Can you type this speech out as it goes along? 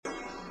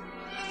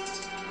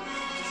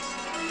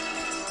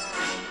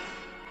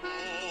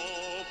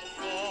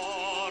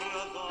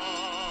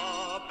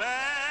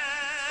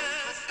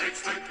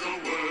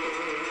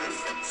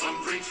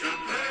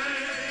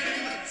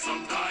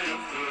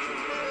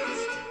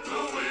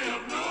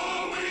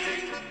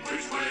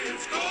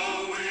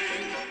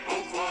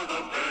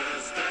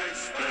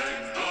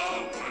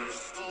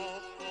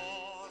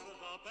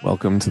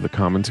Welcome to the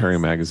Commentary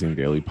Magazine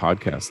Daily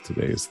Podcast.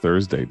 Today is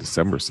Thursday,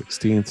 December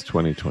 16th,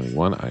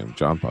 2021. I am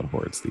John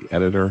Podhoretz, the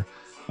editor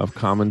of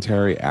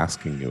Commentary,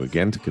 asking you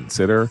again to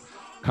consider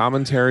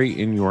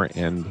commentary in your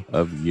end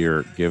of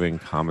year giving.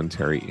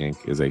 Commentary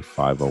Inc. is a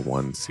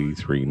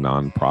 501c3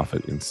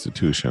 nonprofit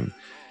institution.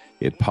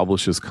 It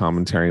publishes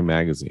Commentary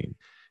Magazine.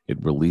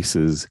 It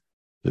releases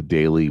the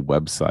daily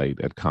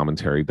website at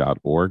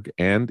commentary.org,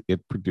 and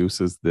it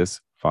produces this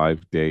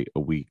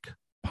 5-day-a-week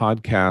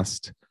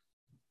podcast.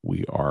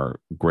 We are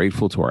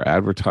grateful to our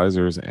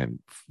advertisers and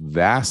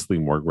vastly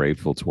more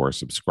grateful to our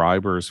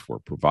subscribers for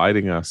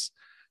providing us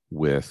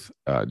with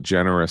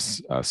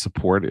generous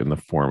support in the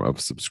form of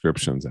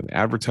subscriptions and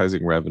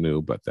advertising revenue,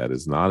 but that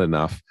is not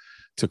enough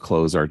to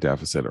close our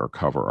deficit or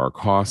cover our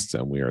costs,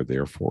 and we are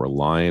therefore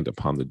reliant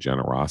upon the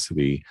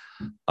generosity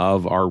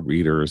of our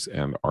readers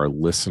and our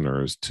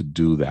listeners to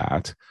do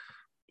that.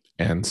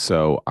 And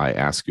so I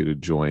ask you to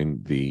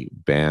join the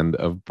band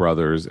of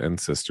brothers and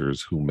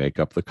sisters who make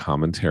up the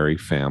Commentary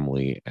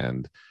family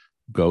and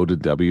go to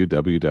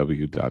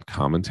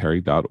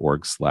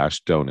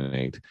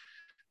www.commentary.org/donate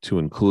to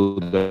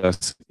include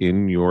us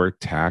in your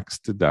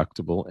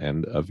tax-deductible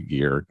end of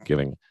year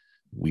giving.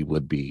 We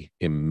would be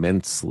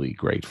immensely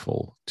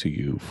grateful to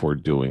you for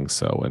doing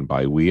so. And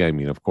by we, I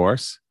mean, of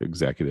course,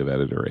 executive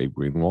editor Abe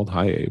Greenwald.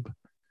 Hi, Abe.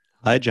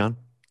 Hi, John.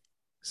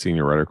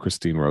 Senior writer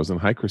Christine Rosen.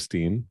 Hi,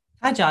 Christine.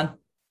 Hi, John.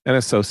 And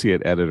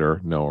associate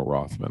editor Noah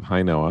Rothman.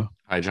 Hi, Noah.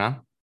 Hi, John.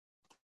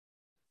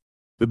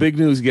 The big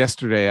news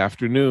yesterday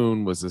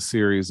afternoon was a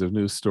series of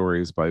news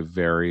stories by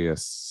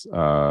various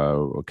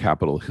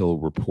Capitol Hill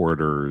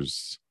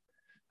reporters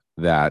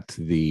that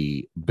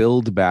the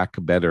Build Back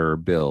Better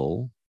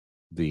bill,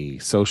 the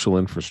social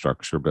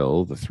infrastructure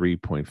bill, the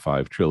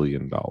 $3.5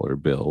 trillion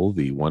bill,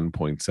 the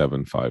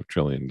 $1.75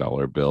 trillion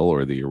bill,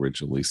 or the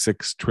originally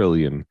 $6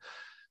 trillion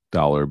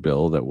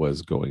bill that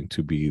was going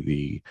to be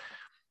the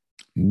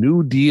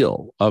New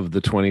Deal of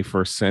the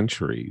 21st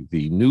century,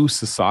 the new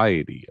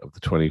society of the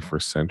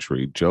 21st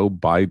century, Joe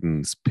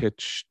Biden's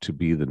pitch to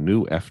be the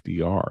new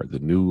FDR, the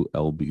new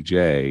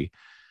LBJ,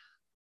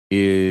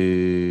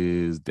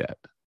 is dead.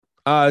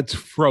 It's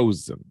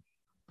frozen.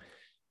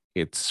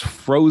 It's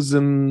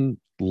frozen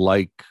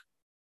like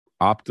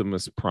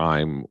Optimus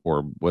Prime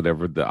or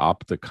whatever the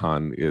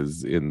Opticon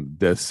is in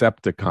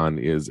Decepticon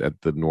is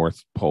at the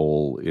North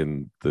Pole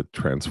in the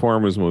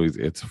Transformers movies.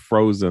 It's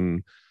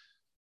frozen.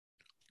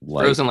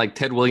 Frozen like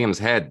Ted Williams'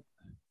 head.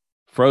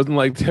 Frozen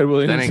like Ted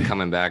Williams. That ain't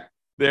coming back.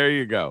 There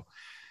you go.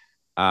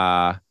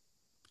 And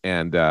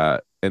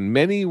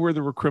many were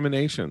the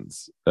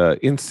recriminations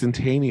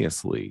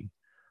instantaneously,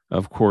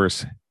 of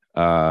course,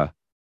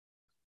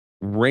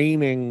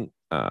 raining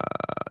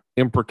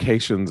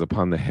imprecations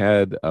upon the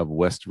head of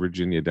West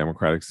Virginia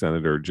Democratic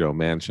Senator Joe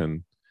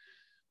Manchin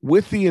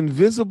with the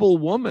invisible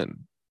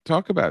woman.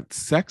 Talk about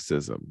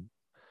sexism.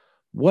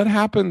 What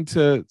happened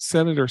to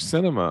Senator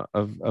Sinema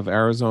of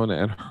Arizona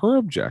and her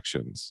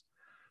objections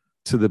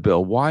to the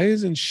bill? Why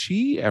isn't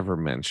she ever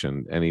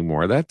mentioned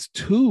anymore? That's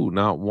two,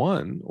 not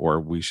one. Or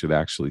we should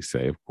actually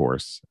say, of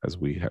course, as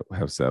we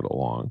have said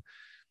along,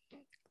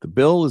 the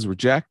bill is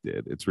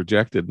rejected. It's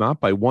rejected not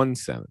by one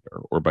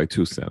senator or by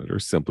two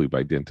senators, simply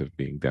by dint of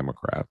being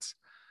Democrats,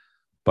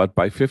 but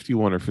by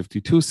 51 or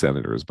 52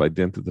 senators, by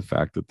dint of the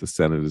fact that the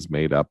Senate is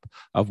made up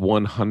of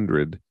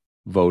 100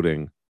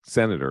 voting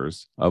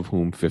senators, of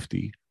whom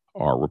 50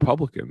 are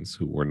Republicans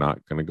who were not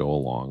going to go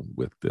along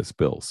with this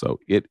bill. So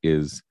it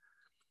is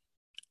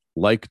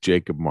like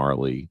Jacob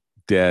Marley,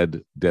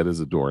 dead as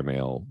a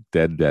doornail,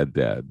 dead,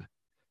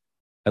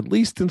 at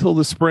least until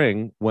the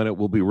spring when it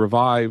will be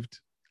revived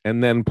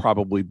and then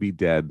probably be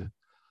dead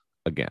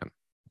again.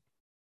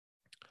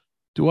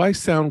 Do I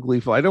sound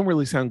gleeful? I don't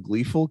really sound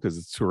gleeful because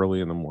it's too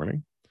early in the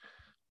morning,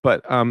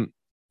 but I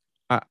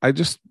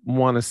just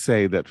want to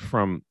say that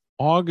from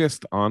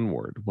August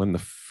onward, when the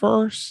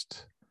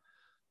first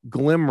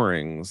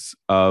glimmerings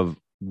of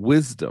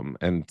wisdom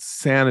and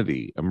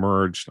sanity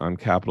emerged on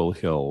Capitol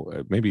Hill,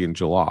 maybe in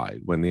July,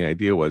 when the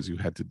idea was you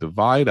had to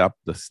divide up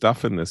the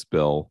stuff in this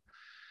bill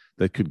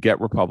that could get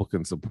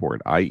Republican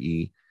support,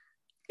 i.e.,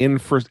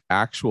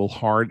 actual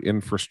hard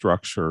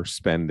infrastructure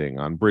spending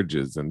on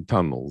bridges and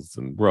tunnels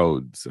and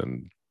roads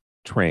and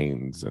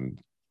trains and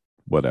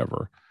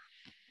whatever,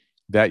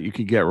 that you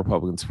could get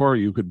Republicans for.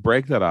 You could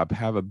break that up,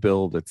 have a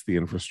bill that's the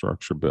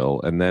infrastructure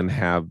bill, and then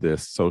have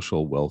this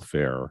social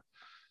welfare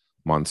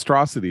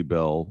monstrosity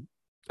bill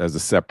as a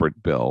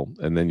separate bill.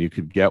 And then you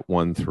could get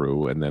one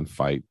through and then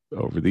fight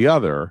over the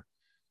other.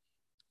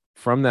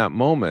 From that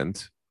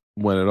moment,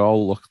 when it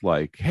all looked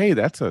like, hey,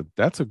 that's a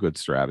good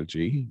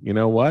strategy. You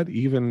know what?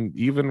 Even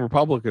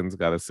Republicans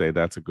got to say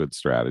that's a good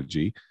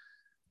strategy.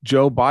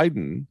 Joe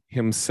Biden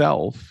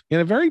himself, in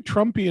a very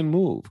Trumpian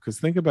move, because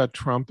think about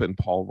Trump and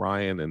Paul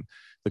Ryan and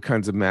the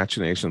kinds of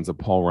machinations that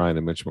Paul Ryan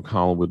and Mitch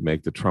McConnell would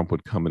make, that Trump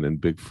would come in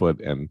Bigfoot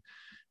and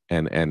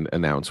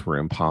announce were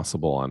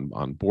impossible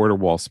on border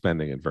wall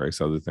spending and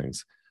various other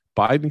things.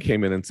 Biden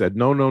came in and said,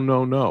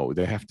 no,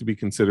 they have to be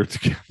considered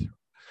together.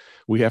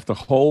 We have to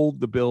hold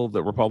the bill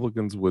that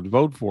Republicans would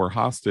vote for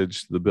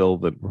hostage, the bill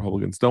that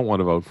Republicans don't want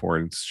to vote for,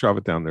 and shove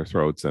it down their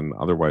throats, and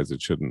otherwise it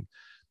shouldn't.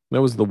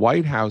 That was the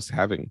White House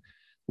having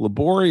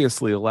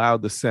laboriously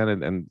allowed the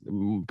Senate and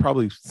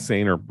probably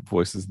saner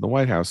voices in the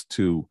White House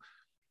to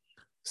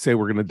say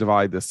we're going to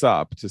divide this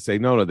up, to say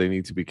no, they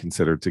need to be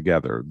considered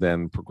together.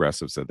 Then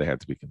progressives said they had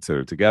to be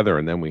considered together,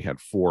 and then we had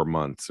 4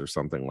 months or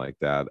something like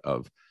that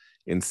of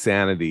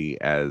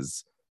insanity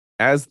as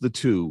the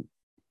two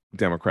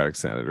Democratic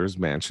senators,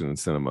 Manchin and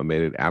Sinema,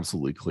 made it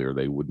absolutely clear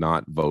they would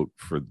not vote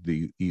for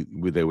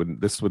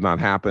this would not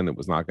happen. It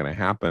was not going to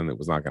happen. It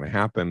was not going to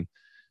happen.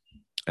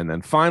 And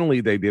then finally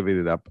they divvied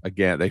it up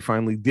again. They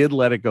finally did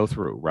let it go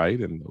through,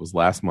 right? And it was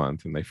last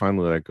month, and they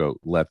finally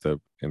let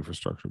the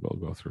infrastructure bill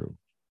go through.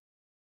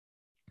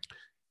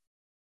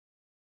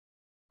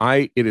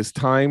 It is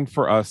time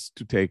for us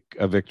to take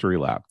a victory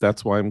lap.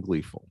 That's why I'm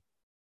gleeful.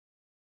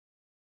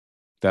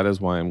 That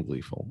is why I'm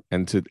gleeful.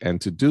 And to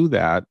do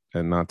that,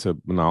 and not to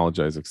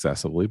monologize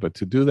excessively, but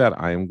to do that,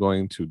 I am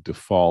going to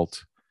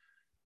default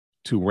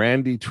to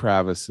Randy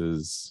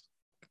Travis's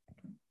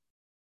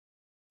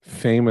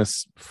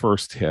famous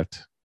first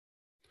hit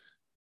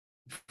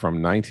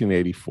from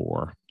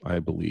 1984, I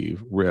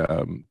believe.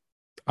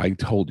 I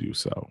Told You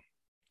So.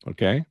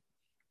 Okay?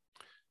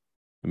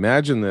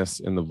 Imagine this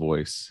in the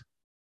voice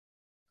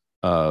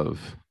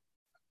of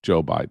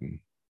Joe Biden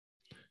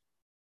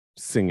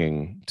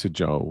singing to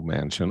Joe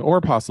Manchin, or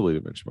possibly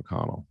to Mitch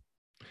McConnell.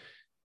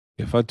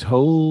 If I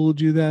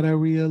told you that I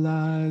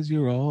realize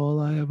you're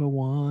all I ever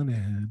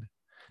wanted,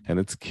 and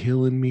it's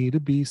killing me to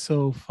be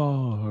so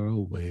far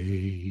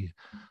away,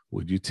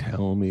 would you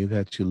tell me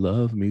that you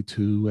love me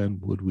too,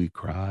 and would we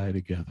cry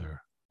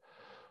together?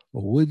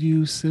 Or would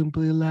you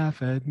simply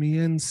laugh at me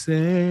and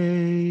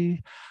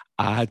say,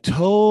 I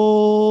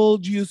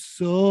told you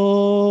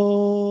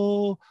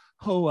so?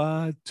 Oh,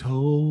 I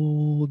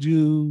told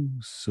you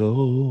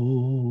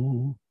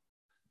so.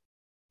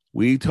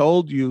 We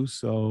told you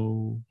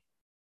so.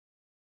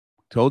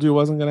 Told you it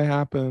wasn't going to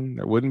happen.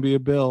 There wouldn't be a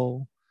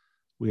bill.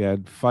 We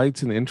had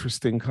fights and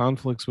interesting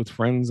conflicts with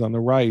friends on the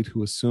right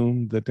who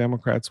assumed that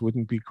Democrats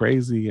wouldn't be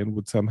crazy and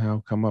would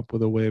somehow come up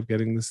with a way of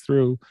getting this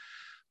through.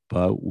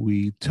 But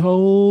we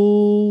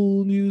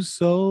told you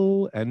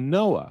so. And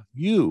Noah,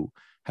 you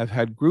have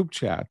had group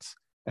chats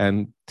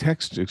and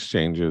text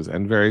exchanges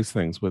and various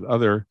things with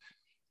other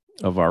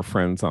of our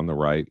friends on the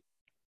right.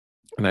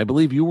 And I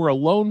believe you were a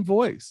lone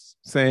voice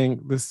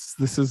saying this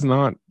is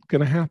not going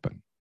to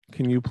happen.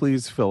 Can you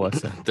please fill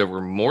us in? There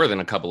were more than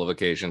a couple of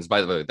occasions.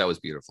 By the way, that was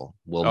beautiful.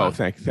 Well,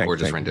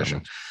 gorgeous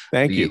rendition.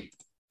 Thank you.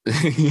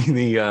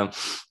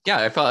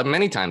 I felt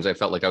many times I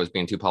felt like I was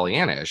being too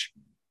Pollyanna-ish,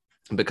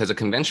 because a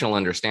conventional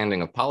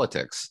understanding of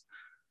politics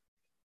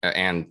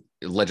and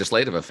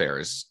legislative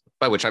affairs,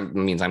 by which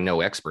means I'm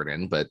no expert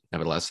in, but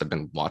nevertheless, I've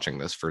been watching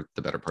this for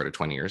the better part of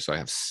 20 years, so I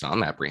have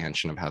some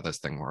apprehension of how this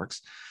thing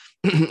works.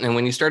 And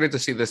when you started to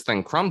see this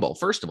thing crumble,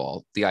 first of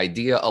all, the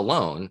idea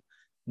alone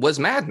was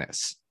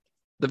madness.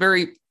 The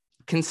very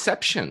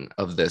conception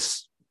of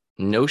this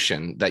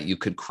notion that you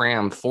could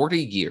cram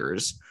 40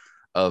 years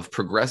of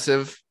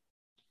progressive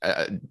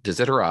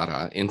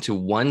desiderata into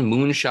one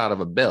moonshot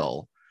of a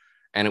bill,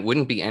 and it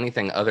wouldn't be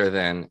anything other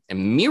than a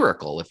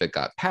miracle if it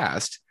got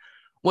passed,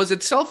 was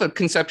itself a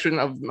conception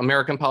of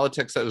American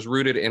politics that was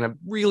rooted in a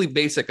really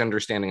basic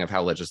understanding of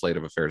how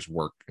legislative affairs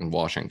work in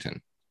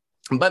Washington.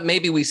 But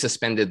maybe we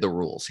suspended the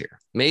rules here.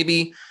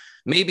 Maybe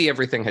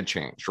everything had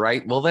changed,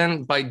 right? Well,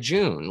 then by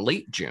June,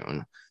 late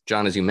June,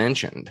 John, as you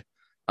mentioned,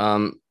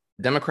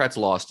 Democrats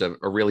lost a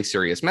really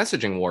serious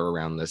messaging war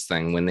around this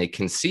thing when they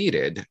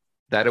conceded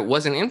that it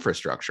wasn't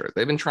infrastructure.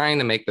 They've been trying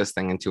to make this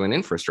thing into an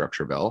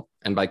infrastructure bill.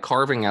 And by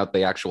carving out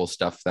the actual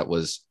stuff that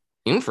was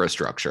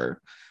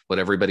infrastructure, what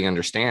everybody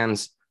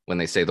understands when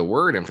they say the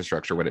word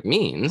infrastructure, what it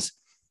means,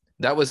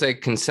 that was a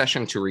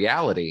concession to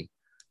reality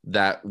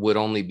that would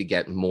only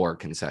beget more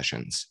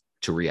concessions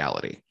to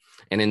reality.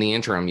 And in the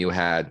interim, you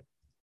had,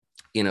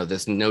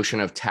 this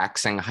notion of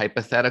taxing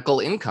hypothetical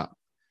income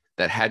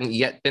that hadn't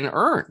yet been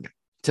earned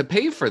to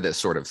pay for this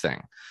sort of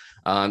thing.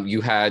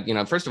 You had,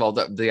 first of all,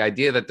 the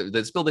idea that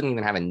this bill didn't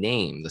even have a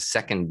name, the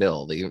second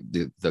bill,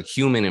 the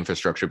human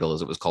infrastructure bill,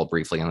 as it was called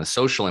briefly, and the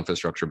social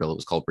infrastructure bill, it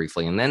was called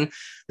briefly. And then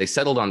they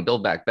settled on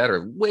Build Back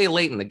Better way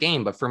late in the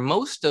game. But for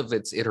most of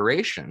its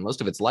iteration,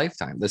 most of its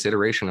lifetime, this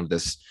iteration of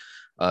this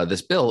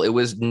bill, it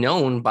was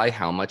known by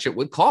how much it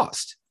would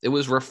cost. It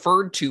was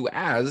referred to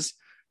as,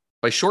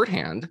 by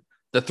shorthand,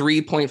 the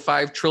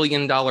 $3.5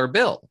 trillion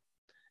bill.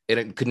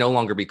 It could no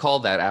longer be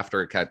called that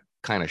after it got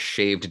kind of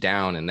shaved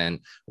down and then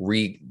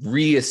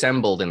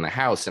reassembled in the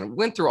House. And it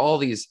went through all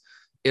these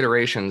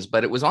iterations,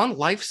 but it was on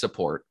life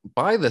support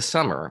by the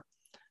summer.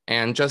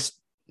 And just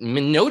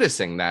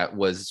noticing that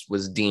was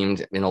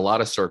deemed in a lot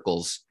of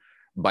circles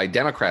by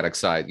Democratic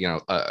side,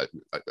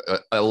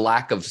 a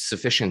lack of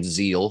sufficient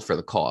zeal for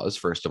the cause,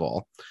 first of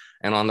all.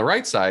 And on the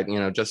right side,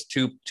 just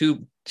too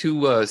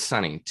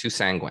sunny, too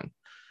sanguine.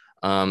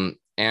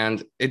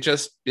 And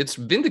it's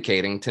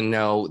vindicating to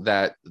know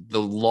that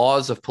the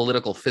laws of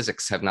political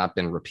physics have not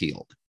been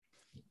repealed.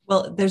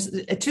 Well, there's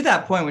to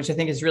that point, which I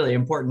think is really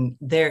important.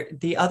 There,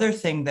 the other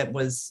thing that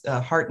was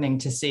heartening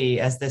to see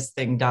as this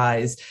thing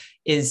dies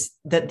is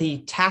that the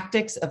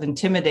tactics of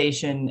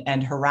intimidation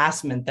and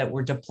harassment that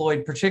were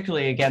deployed,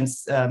 particularly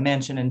against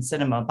Manchin and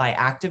Sinema by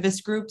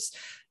activist groups,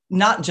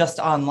 not just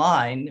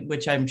online,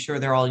 which I'm sure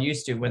they're all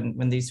used to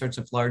when these sorts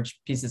of large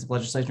pieces of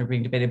legislation are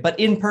being debated, but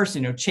in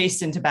person,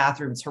 chased into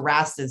bathrooms,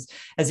 harassed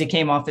as he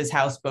came off his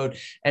houseboat,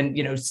 and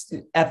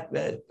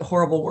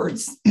horrible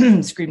words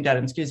screamed at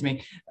him,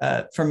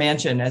 for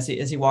Manchin as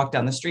he walked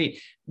down the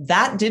street.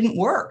 That didn't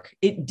work.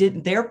 It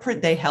didn't.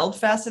 They held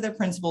fast to their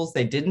principles.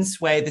 They didn't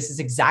sway. This is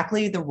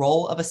exactly the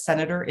role of a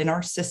senator in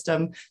our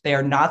system. They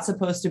are not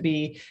supposed to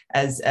be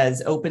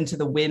as open to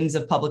the whims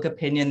of public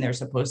opinion. They're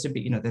supposed to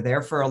be, they're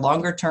there for a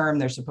longer term.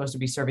 They're supposed to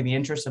be serving the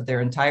interests of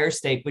their entire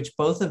state, which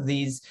both of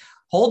these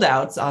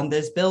holdouts on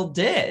this bill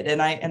did.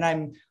 And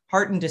I'm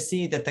heartened to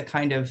see that the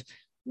kind of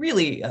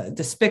really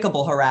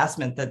despicable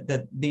harassment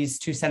that these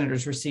two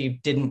senators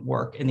received didn't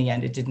work in the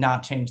end. It did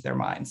not change their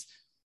minds.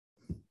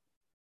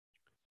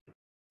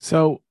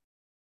 So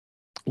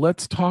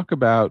let's talk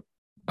about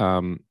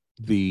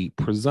the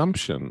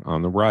presumption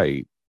on the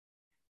right,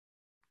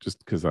 just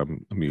because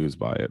I'm amused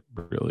by it,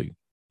 really,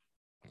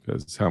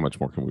 because how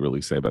much more can we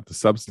really say about the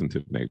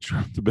substantive nature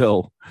of the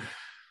bill?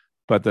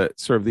 But the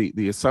sort of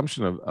the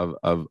assumption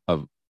of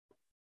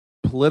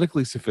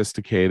politically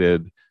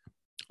sophisticated,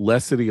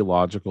 less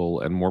ideological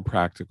and more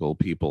practical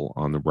people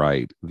on the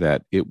right,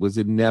 that it was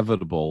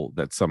inevitable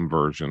that some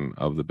version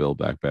of the Build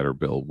Back Better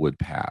bill would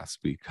pass,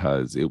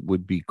 because it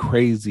would be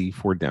crazy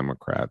for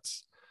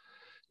Democrats,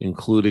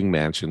 including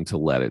Manchin, to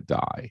let it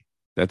die.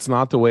 That's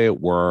not the way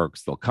it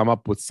works. They'll come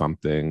up with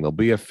something. There'll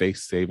be a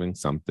face-saving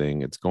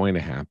something. It's going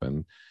to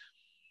happen.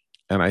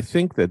 And I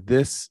think that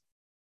this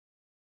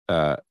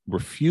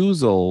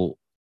refusal,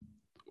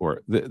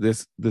 or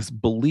this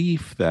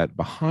belief that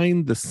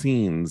behind the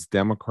scenes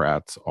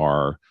Democrats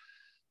are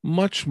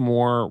much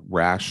more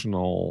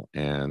rational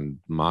and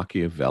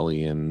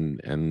Machiavellian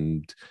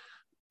and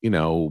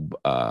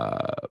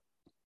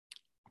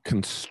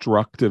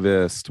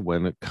constructivist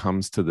when it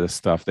comes to this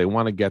stuff. They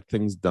want to get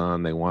things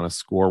done. They want to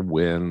score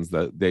wins.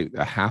 That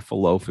a half a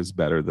loaf is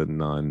better than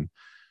none.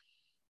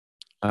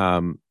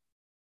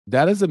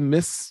 That is a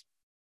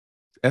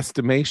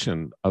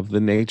misestimation of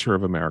the nature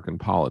of American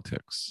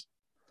politics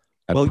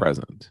at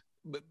present.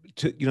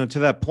 To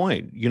that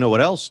point,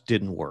 what else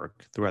didn't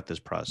work throughout this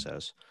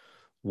process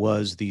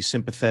was the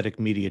sympathetic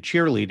media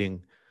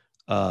cheerleading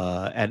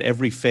at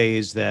every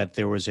phase that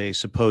there was a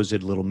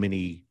supposed little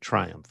mini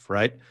triumph,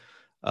 right?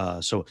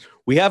 So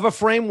we have a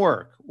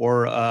framework,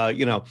 or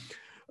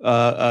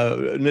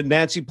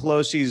Nancy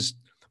Pelosi's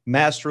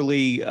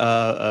masterly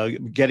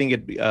getting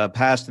it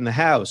passed in the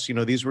House.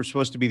 These were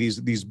supposed to be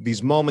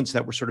these moments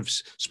that were sort of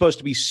supposed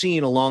to be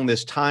seen along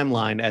this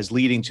timeline as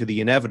leading to the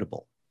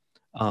inevitable.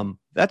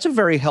 That's a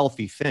very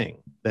healthy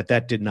thing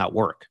that did not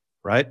work,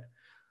 right?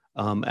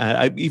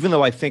 Even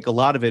though I think a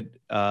lot of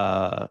it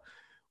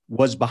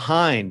was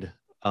behind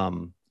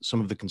some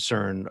of the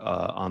concern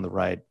on the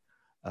right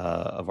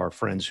of our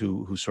friends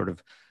who sort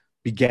of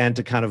began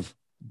to kind of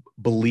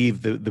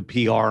believe the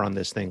PR on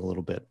this thing a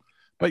little bit.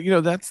 But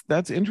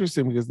that's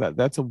interesting, because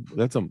that's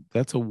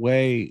a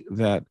way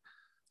that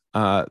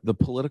the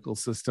political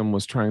system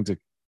was trying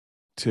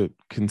to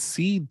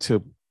concede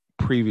to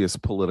previous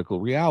political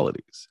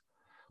realities.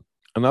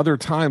 And other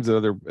times,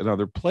 in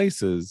other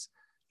places,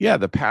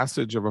 the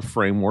passage of a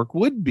framework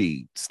would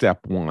be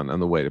step one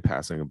on the way to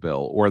passing a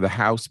bill, or the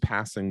House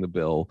passing the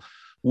bill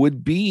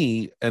would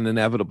be an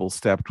inevitable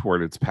step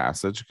toward its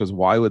passage, because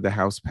why would the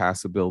House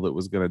pass a bill that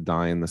was going to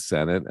die in the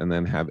Senate and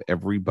then have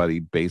everybody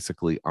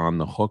basically on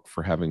the hook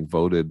for having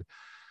voted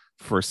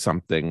for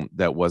something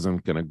that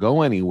wasn't going to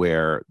go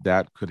anywhere,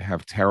 that could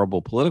have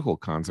terrible political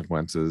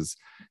consequences,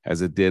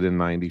 as it did in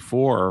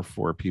 '94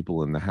 for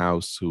people in the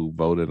House who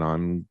voted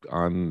on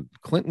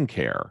Clinton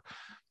care.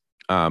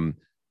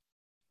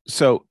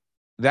 So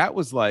that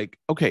was like,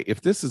 okay, if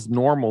this is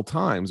normal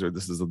times, or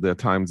this is the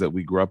times that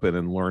we grew up in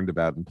and learned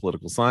about in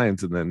political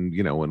science, and then,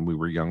 when we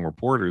were young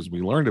reporters,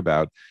 we learned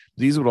about,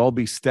 these would all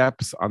be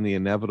steps on the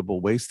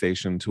inevitable way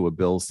station to a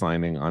bill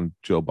signing on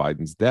Joe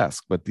Biden's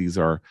desk. But these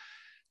are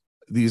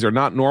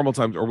not normal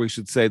times, or we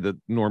should say that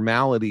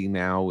normality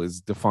now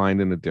is defined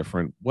in a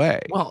different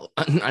way. Well,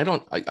 I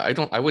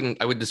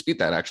would dispute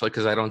that, actually,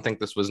 because I don't think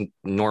this was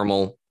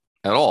normal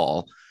at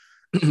all,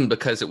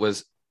 because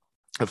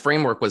the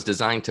framework was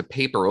designed to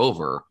paper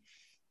over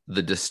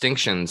the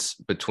distinctions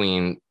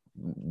between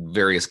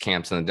various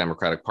camps in the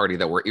Democratic Party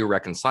that were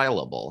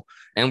irreconcilable,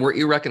 and were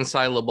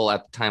irreconcilable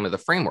at the time of the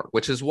framework,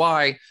 which is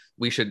why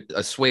we should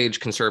assuage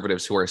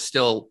conservatives who are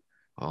still,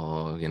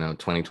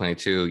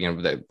 2022,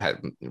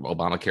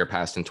 Obamacare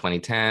passed in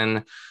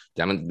 2010.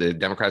 The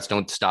Democrats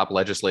don't stop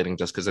legislating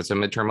just because it's a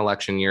midterm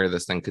election year.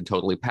 This thing could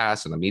totally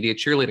pass, and the media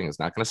cheerleading is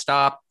not going to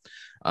stop.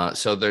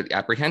 So the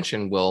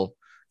apprehension will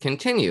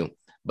continue.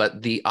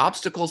 But the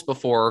obstacles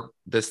before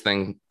this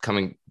thing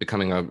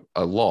becoming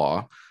a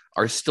law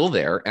are still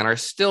there and are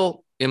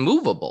still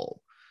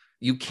immovable.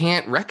 You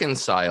can't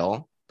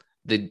reconcile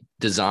the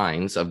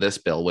designs of this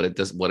bill, what it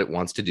does, what it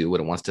wants to do, what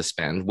it wants to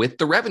spend with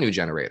the revenue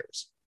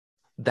generators.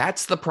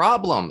 That's the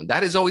problem.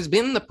 That has always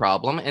been the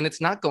problem, and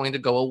it's not going to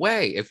go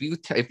away. If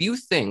you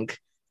think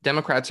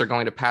Democrats are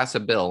going to pass a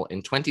bill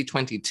in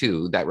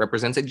 2022 that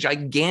represents a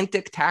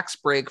gigantic tax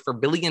break for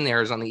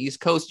billionaires on the East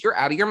Coast, you're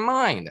out of your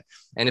mind.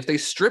 And if they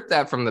strip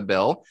that from the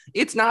bill,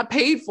 it's not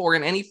paid for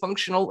in any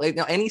functional,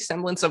 any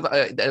semblance of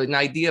an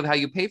idea of how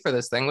you pay for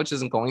this thing, which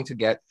isn't going to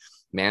get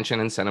Manchin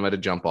and Sinema to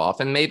jump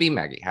off, and maybe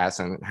Maggie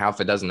Hassan and half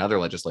a dozen other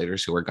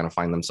legislators who are going to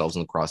find themselves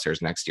in the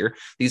crosshairs next year.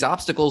 These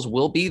obstacles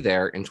will be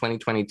there in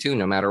 2022,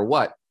 no matter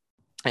what.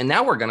 And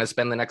now we're going to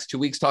spend the next 2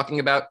 weeks talking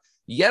about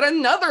yet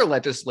another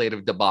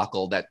legislative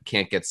debacle that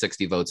can't get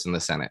 60 votes in the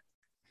Senate.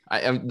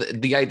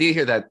 The idea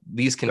here that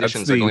these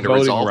conditions are going to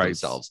resolve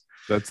themselves.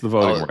 That's the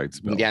voting rights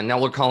bill. Yeah, now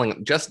we're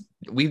calling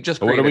we've just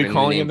created a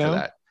new name for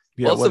that.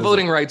 Yeah, well, it's the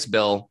voting rights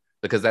bill,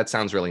 because that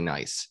sounds really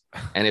nice.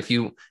 And if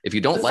you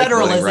don't like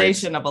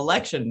federalization of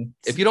election,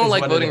 if you don't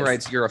like voting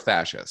rights, you're a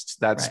fascist.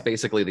 That's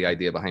basically the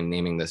idea behind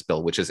naming this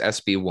bill, which is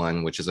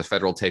SB1, which is a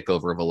federal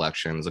takeover of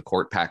elections, a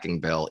court packing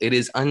bill. It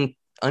is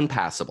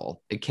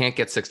unpassable. It can't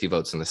get 60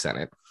 votes in the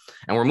Senate.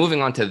 And we're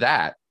moving on to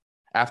that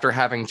after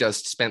having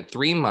just spent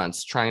 3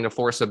 months trying to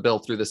force a bill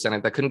through the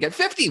Senate that couldn't get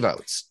 50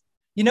 votes.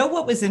 You know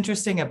what was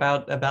interesting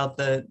about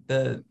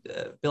the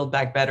Build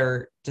Back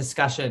Better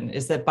discussion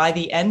is that by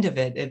the end of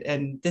it,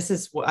 and this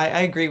is,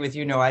 I agree with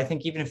you, Noah, I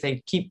think even if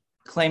they keep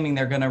claiming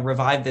they're going to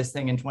revive this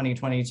thing in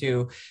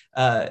 2022,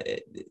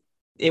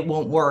 it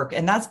won't work.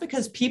 And that's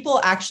because people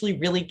actually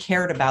really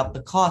cared about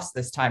the cost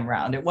this time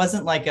around. It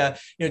wasn't like a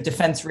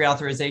defense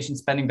reauthorization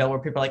spending bill where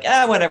people are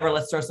like, whatever,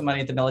 let's throw some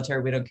money at the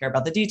military. We don't care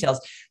about the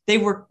details. They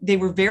were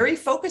very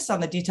focused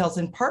on the details,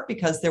 in part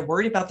because they're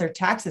worried about their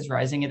taxes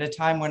rising at a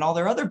time when all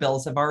their other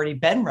bills have already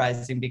been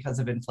rising because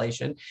of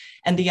inflation.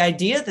 And the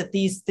idea that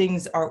these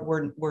things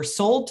were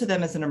sold to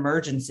them as an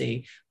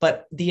emergency,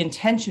 but the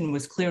intention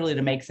was clearly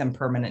to make them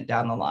permanent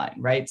down the line,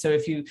 right? So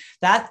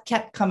that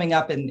kept coming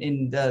up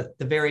in the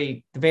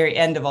very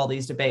end of all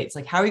these debates,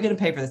 like, how are you going to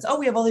pay for this? Oh,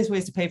 we have all these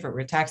ways to pay for it.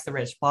 We're going to tax the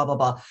rich, blah, blah,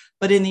 blah.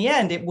 But in the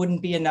end, it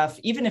wouldn't be enough,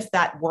 even if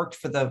that worked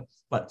for the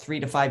 3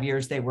 to 5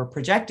 years they were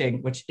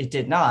projecting, which it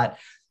did not.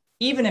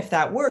 Even if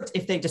that worked,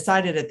 if they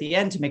decided at the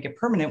end to make it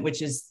permanent,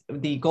 which is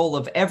the goal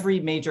of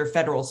every major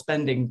federal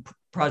spending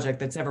project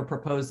that's ever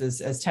proposed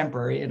as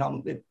temporary,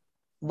 it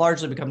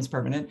largely becomes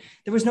permanent.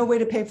 There was no way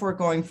to pay for it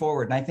going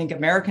forward. And I think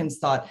Americans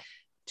thought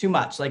too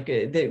much,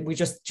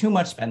 too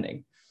much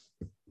spending.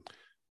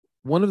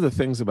 One of the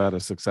things about a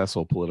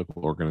successful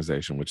political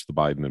organization, which the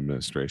Biden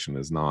administration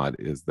is not,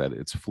 is that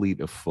it's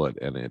fleet of foot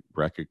and it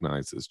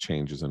recognizes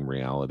changes in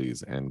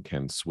realities and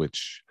can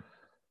switch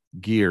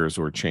gears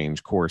or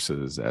change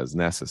courses as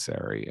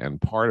necessary.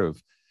 And part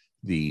of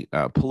the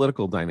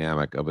political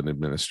dynamic of an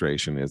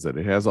administration is that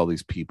it has all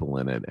these people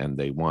in it, and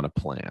they want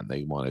to plan.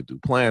 They want to do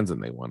plans,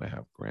 and they want to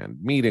have grand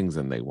meetings,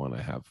 and they want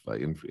to have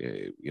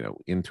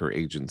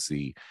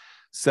interagency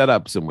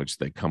setups in which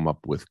they come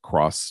up with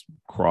cross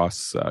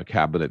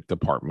cabinet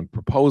department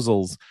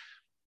proposals.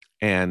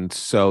 And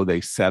so they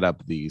set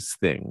up these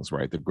things,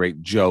 right? The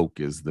great joke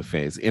is the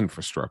phase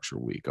Infrastructure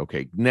Week.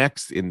 Okay,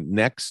 next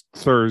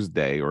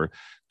Thursday or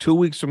 2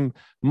 weeks from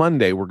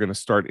Monday, we're going to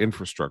start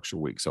Infrastructure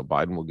Week. So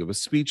Biden will give a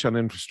speech on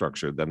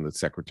infrastructure. Then the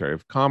Secretary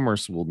of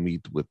Commerce will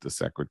meet with the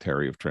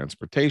Secretary of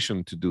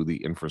Transportation to do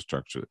the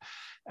infrastructure.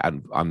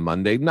 And on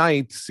Monday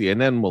night,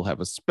 CNN will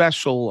have a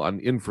special on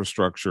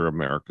infrastructure,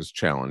 America's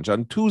Challenge.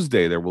 On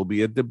Tuesday, there will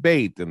be a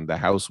debate in the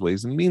House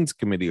Ways and Means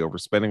Committee over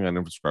spending on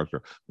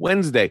infrastructure.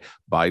 Wednesday,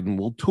 Biden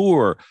will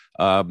tour,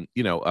 Amtrak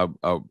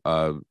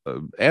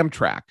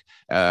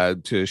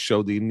to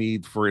show the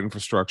need for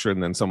infrastructure,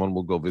 and then someone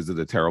will go visit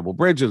a terrible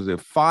bridge.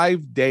 It's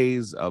 5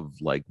 days of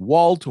like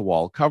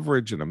wall-to-wall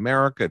coverage in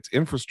America. It's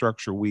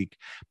Infrastructure Week,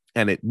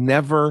 and it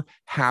never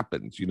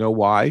happens. You know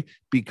why?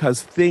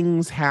 Because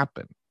things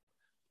happen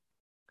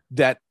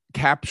that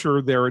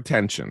capture their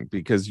attention,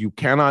 because you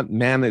cannot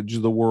manage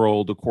the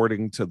world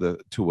according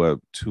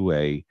to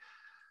a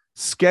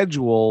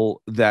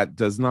schedule that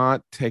does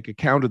not take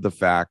account of the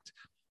fact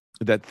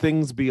that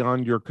things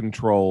beyond your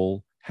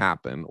control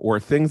happen, or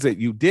things that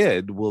you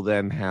did will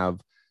then have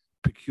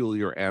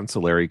peculiar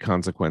ancillary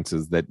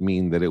consequences that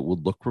mean that it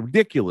would look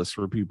ridiculous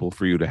for people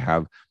for you to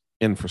have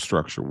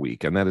Infrastructure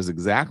Week. And that is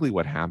exactly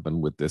what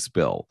happened with this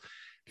bill.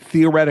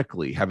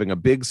 Theoretically, having a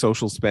big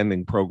social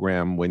spending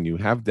program when you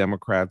have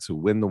Democrats who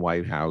win the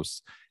White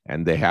House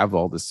and they have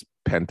all this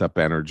pent-up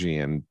energy,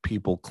 and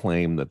people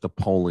claim that the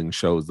polling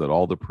shows that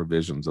all the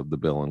provisions of the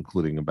bill,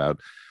 including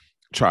about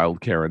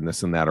childcare and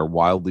this and that, are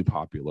wildly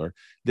popular,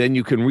 then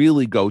you can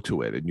really go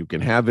to it, and you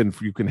can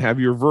have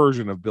your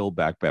version of Build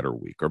Back Better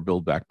Week or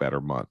Build Back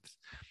Better Month.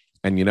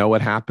 And you know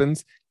what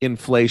happens?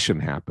 Inflation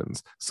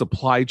happens.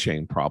 Supply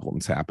chain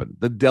problems happen.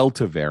 The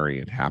Delta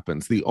variant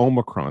happens. The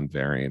Omicron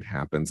variant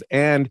happens.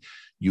 And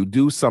you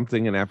do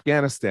something in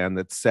Afghanistan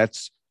that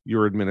sets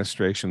your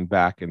administration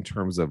back in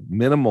terms of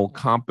minimal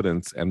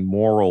competence and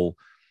moral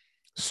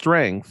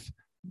strength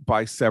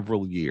by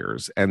several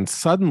years. And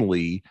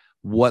suddenly,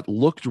 what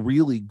looked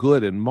really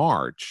good in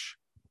March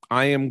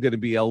I am going to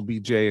be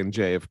LBJ and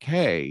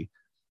JFK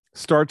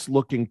starts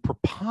looking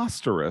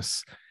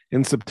preposterous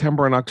in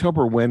September and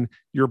October when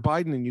you're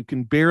Biden and you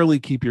can barely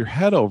keep your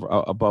head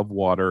above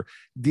water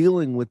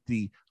dealing with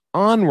the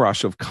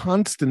onrush of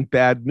constant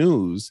bad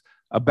news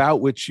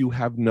about which you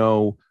have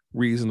no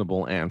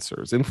reasonable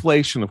answers.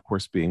 Inflation, of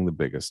course, being the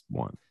biggest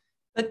one.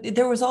 But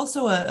there was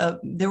also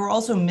there were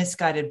also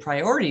misguided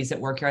priorities at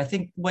work here. I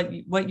think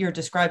what you're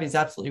describing is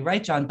absolutely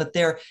right, John. But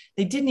they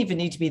didn't even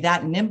need to be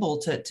that nimble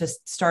to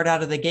start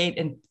out of the gate,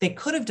 and they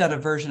could have done a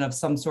version of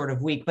some sort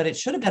of week. But it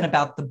should have been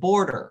about the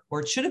border,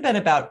 or it should have been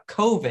about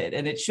COVID,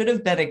 and it should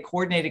have been a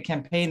coordinated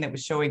campaign that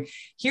was showing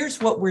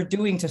here's what we're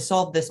doing to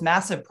solve this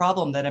massive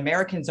problem that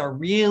Americans are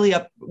really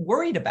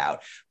worried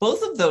about.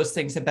 Both of those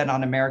things have been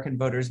on American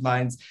voters'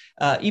 minds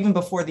even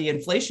before the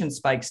inflation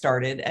spike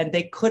started, and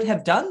they could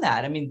have done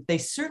that. I mean,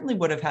 they certainly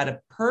would have had a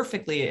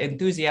perfectly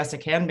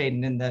enthusiastic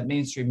handmaiden in the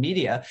mainstream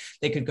media.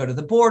 They could go to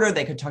the border.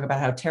 They could talk about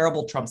how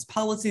terrible Trump's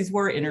policies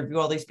were, interview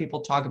all these people,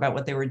 talk about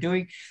what they were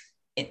doing.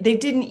 They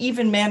didn't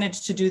even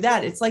manage to do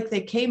that. It's like they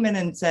came in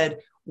and said,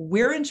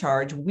 we're in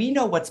charge. We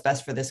know what's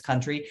best for this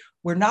country.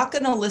 We're not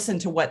going to listen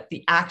to what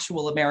the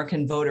actual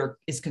American voter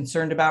is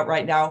concerned about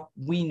right now.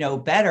 We know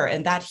better.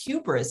 And that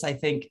hubris, I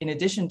think, in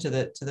addition to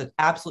the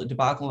absolute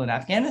debacle in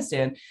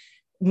Afghanistan,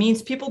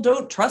 means people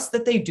don't trust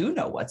that they do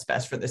know what's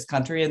best for this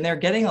country. And they're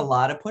getting a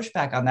lot of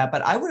pushback on that.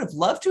 But I would have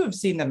loved to have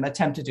seen them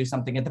attempt to do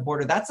something at the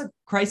border. That's a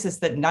crisis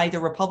that neither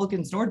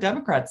Republicans nor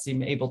Democrats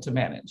seem able to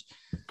manage.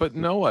 But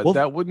Noah,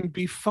 that wouldn't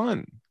be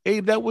fun.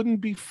 Abe, that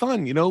wouldn't be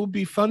fun. You know, it would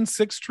be fun,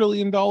 $6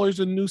 trillion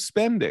in new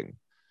spending.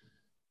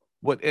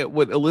 What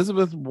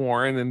Elizabeth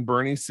Warren and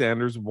Bernie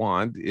Sanders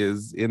want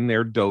is in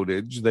their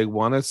dotage. They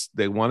want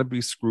to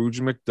be Scrooge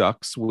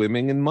McDuck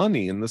swimming in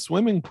money in the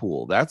swimming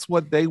pool. That's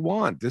what they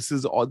want. This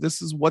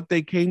is what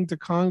they came to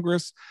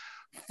Congress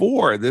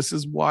for. This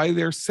is why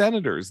they're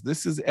senators.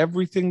 This is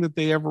everything that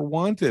they ever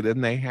wanted.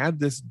 And they had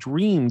this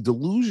dream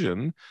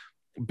delusion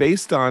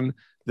based on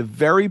the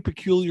very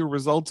peculiar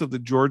results of the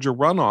Georgia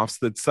runoffs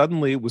that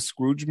suddenly it was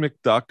Scrooge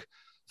McDuck,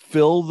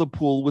 fill the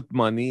pool with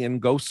money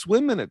and go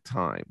swimming at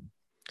time.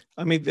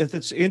 I mean,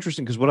 that's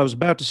interesting because what I was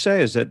about to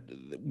say is that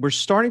we're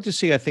starting to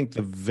see, I think,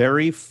 the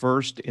very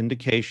first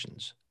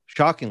indications,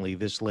 shockingly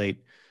this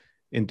late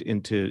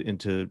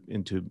into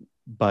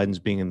Biden's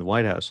being in the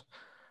White House,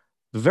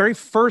 the very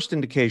first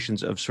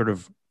indications of sort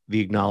of the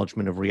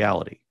acknowledgement of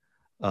reality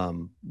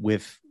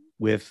with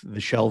the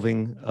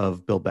shelving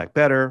of Build Back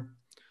Better,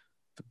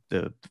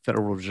 the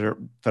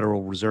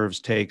Federal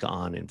Reserve's take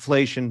on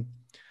inflation.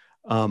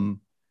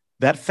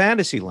 That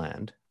fantasy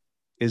land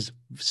is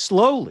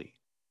slowly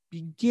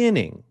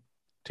beginning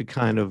to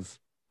kind of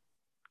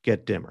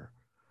get dimmer.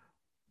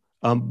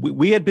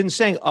 We had been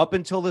saying up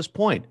until this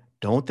point,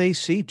 don't they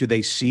see? Do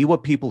they see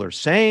what people are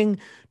saying?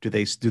 Do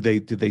they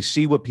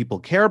see what people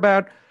care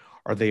about?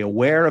 Are they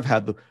aware of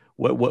how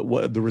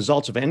what the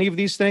results of any of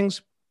these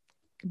things?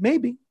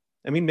 Maybe.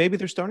 I mean, maybe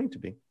they're starting to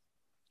be.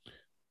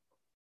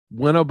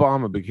 When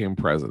Obama became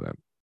president,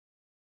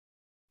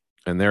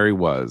 and there he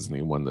was, and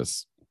he won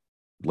this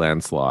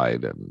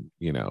landslide, and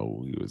you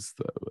know, he was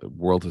the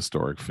world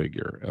historic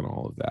figure and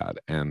all of that,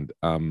 and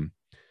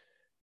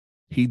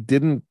he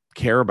didn't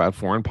care about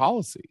foreign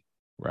policy,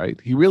 right?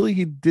 He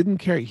didn't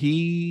care.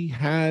 He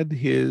had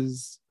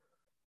his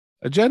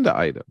agenda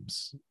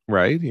items,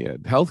 right? He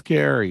had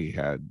healthcare. He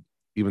had,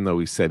 even though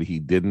he said he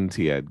didn't,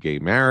 he had gay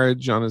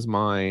marriage on his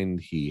mind.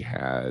 He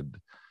had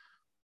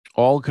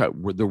all the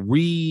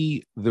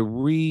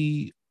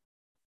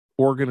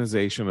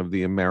reorganization of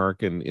the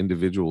American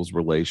individual's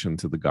relation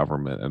to the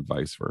government and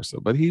vice versa.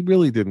 But he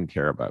really didn't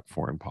care about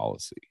foreign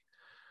policy.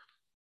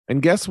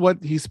 And guess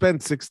what? He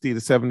spent 60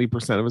 to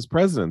 70% of his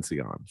presidency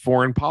on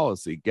foreign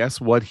policy. Guess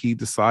what he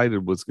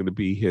decided was going to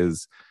be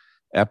his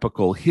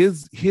epical,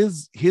 his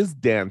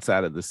dance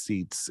out of the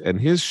seats and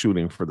his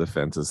shooting for the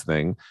fences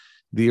thing,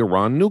 the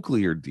Iran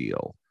nuclear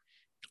deal.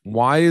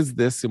 Why is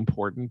this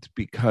important?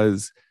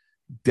 Because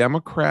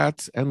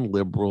Democrats and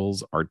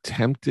liberals are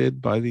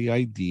tempted by the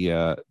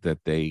idea that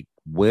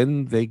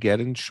when they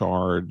get in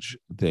charge,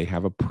 they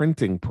have a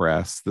printing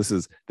press. They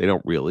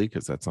don't really,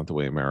 because that's not the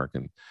way the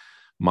American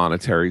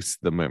monetary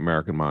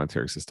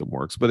system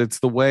works, but it's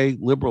the way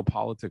liberal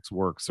politics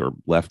works, or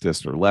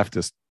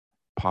leftist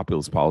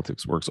populist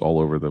politics works all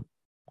over the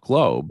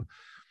globe.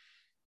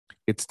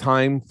 It's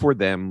time for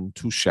them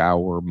to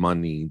shower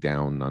money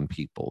down on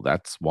people.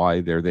 That's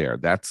why they're there.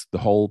 That's the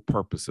whole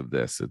purpose of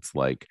this. It's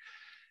like,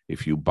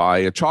 if you buy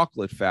a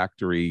chocolate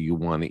factory, you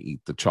want to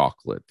eat the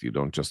chocolate. You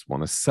don't just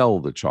want to sell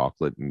the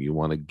chocolate, and you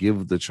want to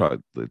give the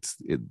chocolate.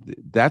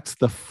 That's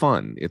the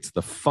fun. It's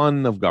the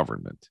fun of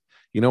government.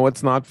 You know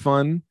what's not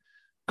fun?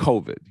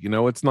 COVID. You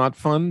know what's not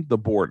fun? The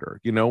border.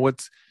 You know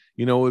it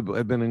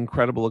had been an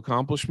incredible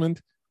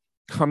accomplishment?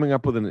 Coming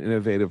up with an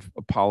innovative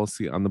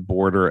policy on the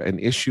border, an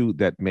issue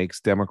that makes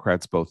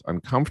Democrats both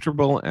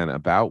uncomfortable and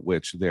about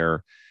which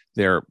their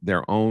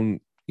own,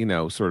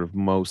 sort of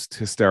most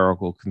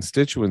hysterical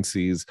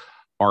constituencies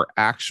are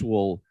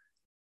actual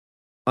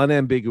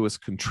unambiguous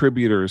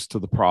contributors to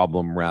the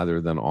problem rather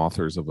than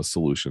authors of a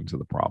solution to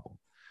the problem.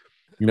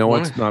 You know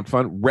what's not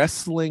fun?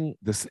 Wrestling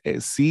the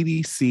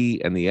CDC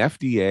and the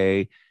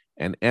FDA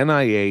and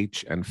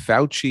NIH and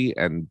Fauci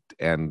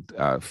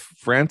and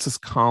Francis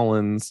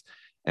Collins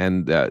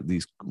and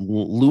these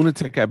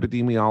lunatic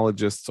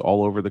epidemiologists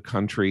all over the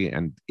country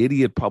and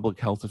idiot public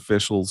health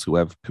officials who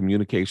have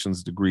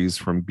communications degrees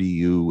from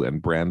BU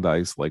and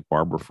Brandeis, like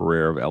Barbara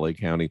Ferrer of LA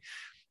County,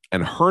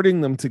 and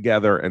herding them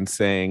together and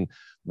saying,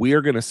 we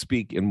are going to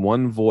speak in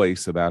one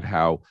voice about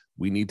how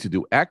we need to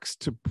do X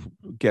to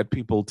get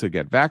people to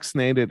get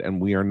vaccinated,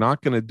 and we are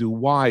not going to do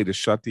Y to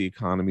shut the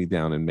economy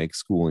down and make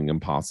schooling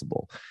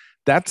impossible.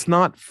 That's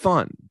not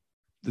fun.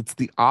 It's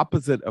the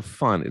opposite of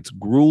fun. It's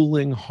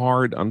grueling,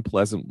 hard,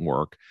 unpleasant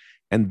work,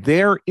 and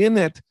they're in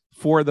it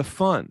for the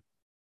fun.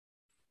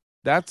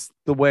 That's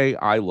the way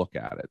I look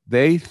at it.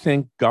 They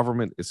think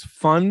government is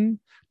fun.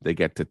 They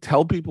get to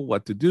tell people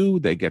what to do.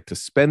 They get to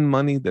spend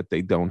money that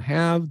they don't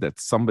have,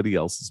 that's somebody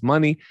else's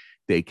money.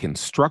 They can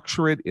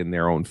structure it in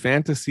their own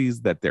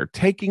fantasies that they're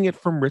taking it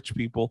from rich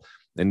people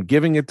and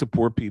giving it to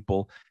poor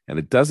people, and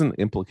it doesn't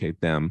implicate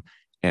them.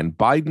 And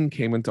Biden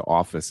came into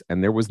office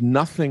and there was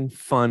nothing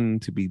fun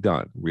to be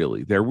done,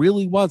 really. There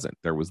really wasn't.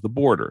 There was the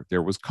border.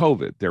 There was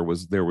COVID. There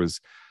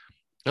was.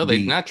 No,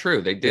 not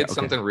true. They did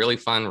something really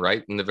fun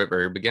right in the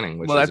very beginning,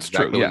 which is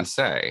exactly what you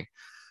say.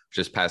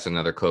 Just pass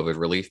another COVID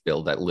relief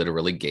bill that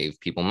literally gave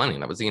people money.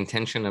 That was the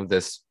intention of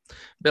this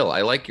bill.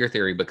 I like your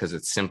theory because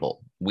it's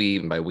simple. We,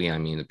 and by we, I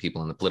mean the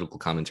people in the political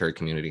commentary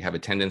community, have a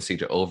tendency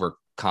to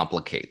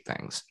overcomplicate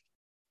things.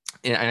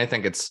 And I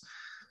think it's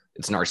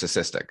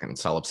narcissistic and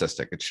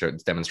solipsistic.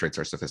 It demonstrates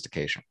our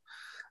sophistication.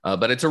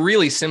 But it's a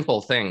really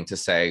simple thing to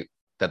say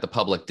that the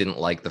public didn't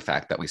like the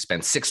fact that we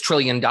spent $6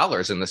 trillion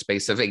in the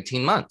space of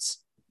 18 months.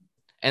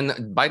 And the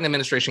Biden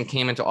administration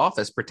came into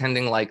office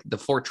pretending like the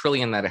 $4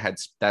 trillion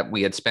that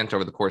we had spent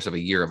over the course of a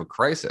year of a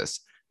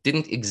crisis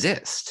didn't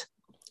exist.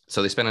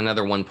 So they spent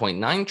another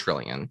 $1.9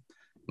 trillion,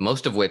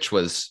 most of which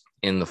was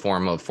in the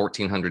form of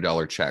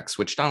 $1,400 checks,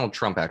 which Donald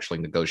Trump actually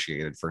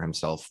negotiated for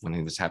himself when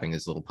he was having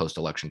his little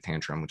post-election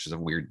tantrum, which is a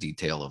weird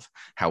detail of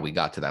how we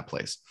got to that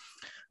place.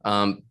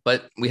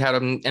 But we had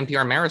an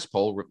NPR Marist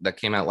poll that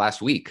came out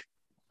last week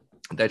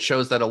that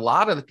shows that a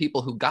lot of the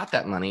people who got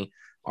that money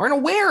aren't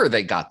aware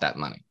they got that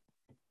money.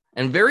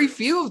 And very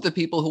few of the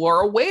people who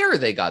are aware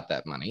they got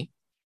that money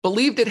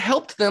believed it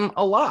helped them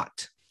a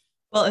lot.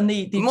 Well, and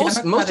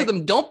most of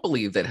them don't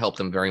believe that helped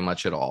them very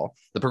much at all.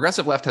 The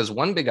progressive left has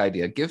one big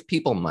idea: give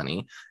people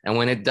money. And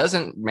when it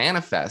doesn't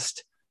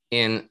manifest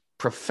in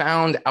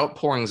profound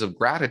outpourings of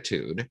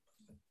gratitude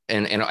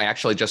and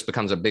actually just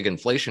becomes a big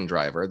inflation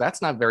driver,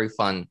 that's not very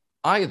fun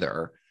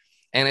either.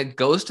 And it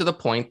goes to the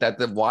point that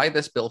why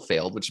this bill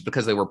failed, which is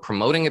because they were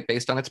promoting it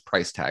based on its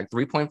price tag,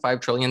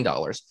 $3.5 trillion,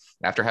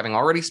 after having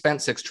already spent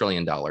 $6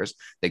 trillion.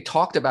 They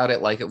talked about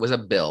it like it was a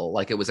bill,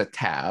 like it was a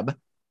tab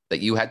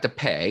that you had to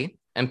pay,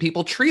 and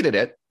people treated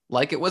it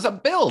like it was a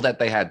bill that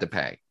they had to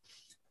pay.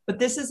 But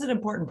this is an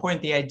important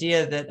point, the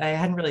idea that I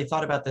hadn't really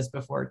thought about this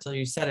before until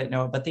you said it,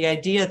 Noah, but the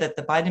idea that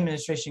the Biden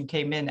administration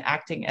came in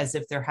acting as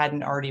if there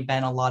hadn't already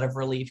been a lot of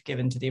relief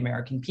given to the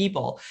American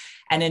people.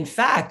 And in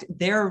fact,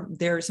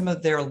 they're some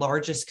of their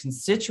largest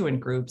constituent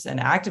groups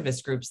and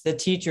activist groups, the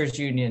teachers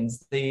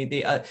unions,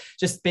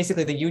 just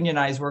basically the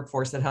unionized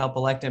workforce that help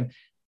elect him.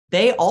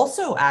 They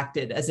also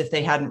acted as if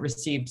they hadn't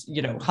received,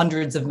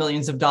 hundreds of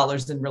millions of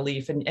dollars in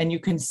relief. And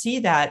you can see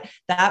that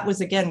was,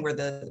 again, where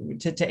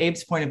to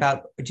Abe's point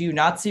about, do you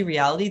not see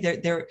reality?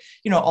 They're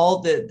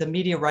all the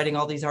media writing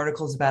all these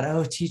articles about,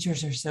 oh,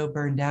 teachers are so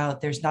burned out.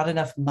 There's not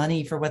enough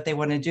money for what they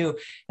want to do.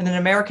 And then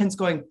Americans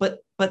going, but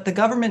the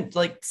government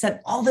sent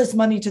all this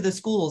money to the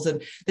schools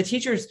and the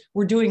teachers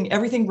were doing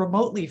everything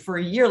remotely for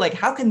a year.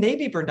 How can they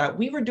be burned out?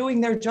 We were doing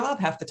their job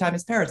half the time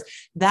as parents.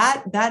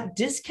 That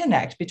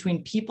disconnect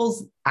between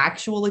people's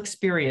actual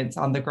experience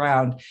on the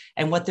ground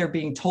and what they're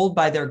being told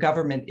by their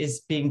government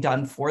is being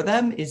done for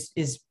them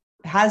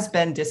has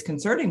been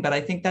disconcerting. But I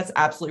think that's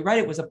absolutely right.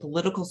 It was a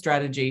political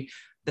strategy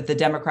that the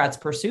Democrats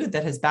pursued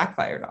that has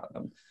backfired on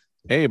them.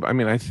 Abe,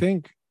 I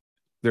think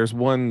there's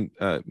one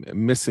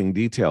missing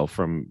detail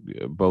from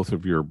both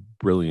of your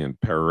brilliant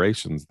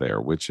perorations there,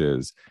 which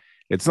is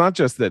it's not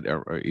just that,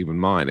 or even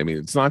mine.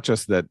 It's not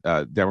just that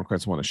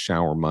Democrats want to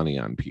shower money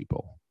on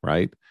people,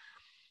 right?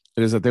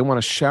 It is that they want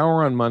to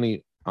shower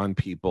money on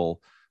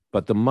people,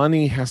 but the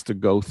money has to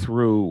go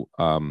through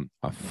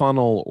a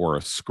funnel or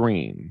a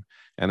screen.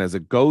 And as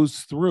it goes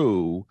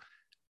through,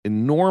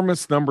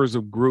 enormous numbers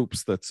of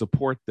groups that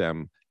support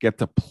them get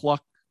to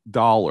pluck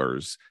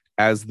dollars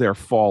as they're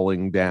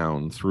falling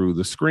down through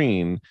the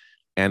screen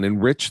and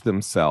enrich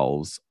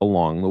themselves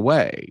along the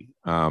way.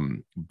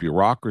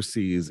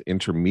 Bureaucracies,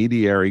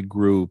 intermediary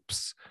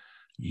groups,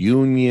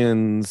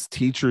 unions,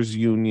 teachers'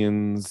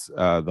 unions,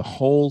 the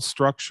whole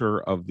structure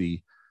of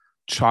the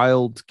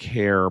child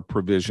care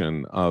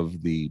provision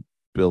of the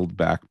Build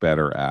Back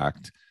Better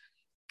Act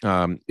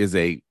is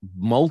a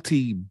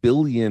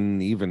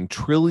multi-billion, even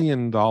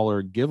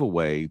trillion-dollar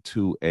giveaway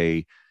to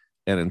an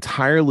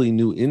entirely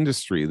new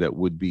industry that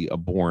would be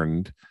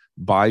adorned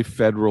by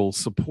federal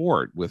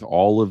support with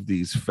all of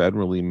these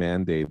federally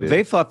mandated.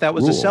 They thought that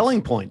was rules. a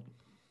selling point.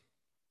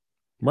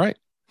 Right.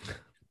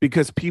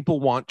 Because people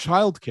want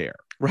childcare.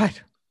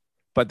 Right.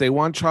 But they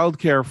want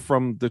childcare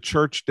from the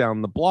church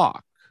down the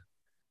block.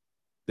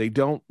 They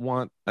don't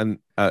want they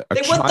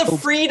want the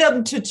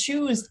freedom to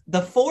choose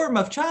the form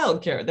of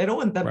childcare. They don't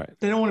want them. Right.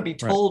 They don't want to be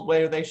told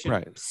where they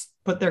should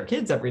put their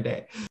kids every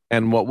day.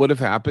 And what would have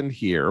happened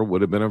here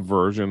would have been a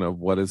version of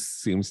what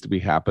seems to be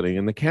happening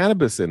in the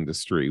cannabis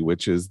industry,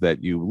 which is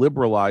that you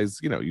liberalize,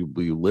 you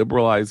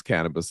liberalize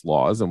cannabis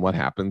laws, and what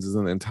happens is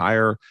an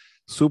entire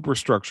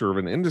superstructure of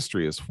an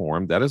industry is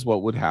formed. That is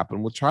what would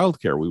happen with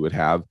childcare. We would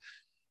have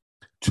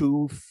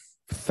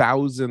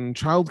 2,000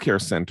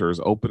 childcare centers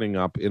opening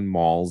up in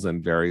malls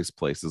and various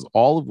places,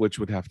 all of which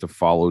would have to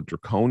follow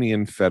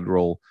draconian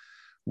federal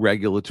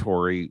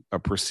regulatory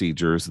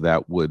procedures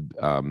that would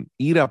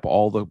eat up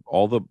all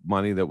the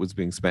money that was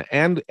being spent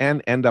and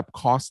end up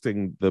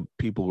costing the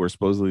people who are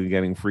supposedly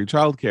getting free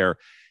childcare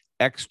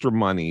extra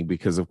money,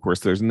 because of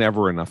course there's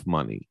never enough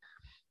money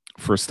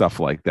for stuff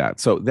like that.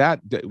 So that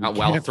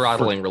while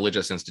throttling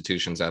religious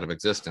institutions out of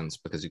existence,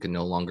 because you can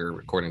no longer,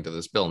 according to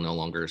this bill, no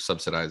longer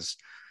subsidize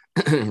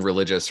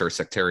religious or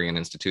sectarian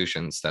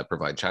institutions that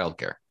provide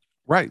childcare.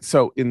 Right.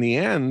 So in the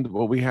end,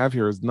 what we have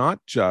here is not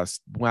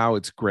just, wow,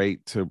 it's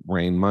great to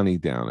rain money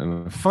down.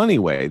 In a funny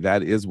way,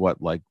 that is what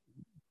like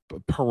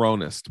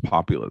Peronist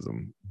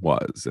populism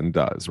was and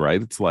does, right?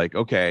 It's like,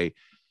 okay,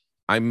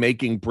 I'm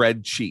making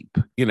bread cheap,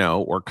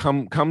 or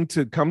come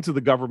to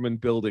the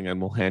government building and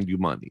we'll hand you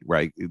money,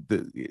 right?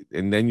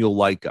 And then you'll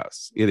like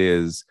us. It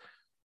is,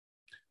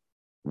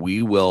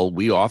 we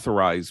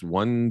authorize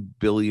 $1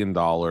 billion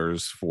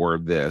for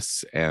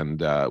this,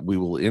 and we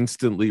will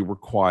instantly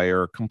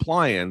require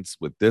compliance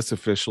with this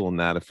official and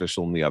that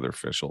official and the other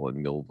official,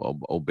 and you'll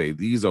obey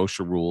these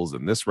OSHA rules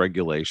and this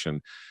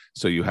regulation.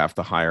 So you have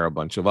to hire a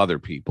bunch of other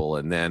people,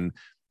 and then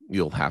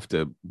you'll have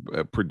to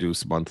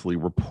produce monthly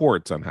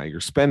reports on how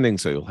you're spending.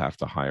 So you'll have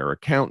to hire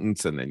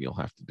accountants, and then you'll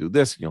have to do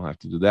this and you'll have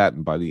to do that.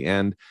 And by the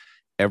end,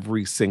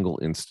 every single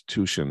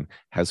institution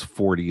has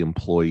 40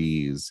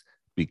 employees,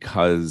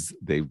 because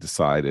they've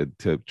decided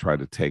to try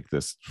to take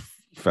this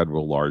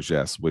federal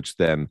largesse, which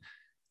then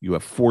you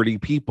have 40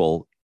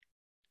 people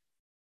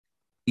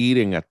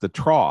eating at the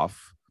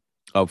trough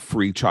of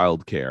free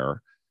childcare,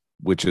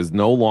 which is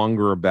no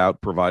longer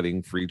about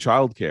providing free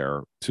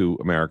childcare to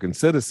American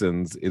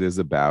citizens. It is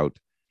about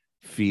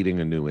feeding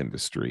a new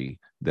industry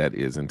that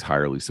is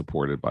entirely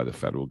supported by the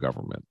federal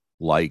government,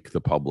 like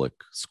the public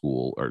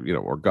school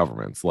or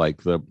governments,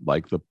 like the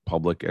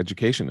public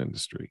education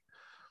industry.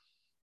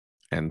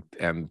 And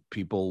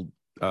people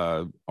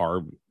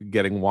are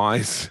getting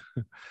wise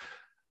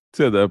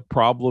to the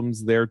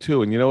problems there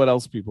too. And you know what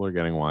else people are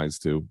getting wise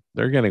to?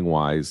 They're getting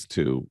wise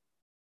to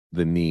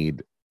the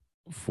need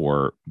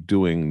for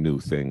doing new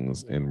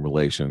things in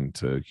relation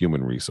to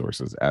human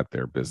resources at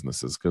their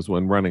businesses. Because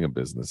when running a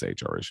business,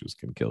 HR issues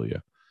can kill you.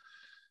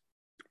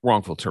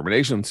 Wrongful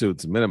termination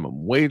suits,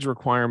 minimum wage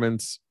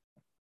requirements,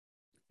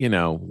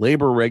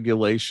 labor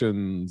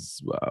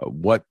regulations,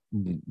 what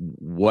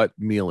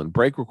meal and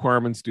break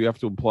requirements do you have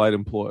to provide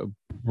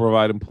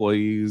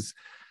employees?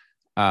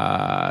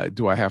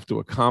 Do I have to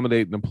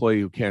accommodate an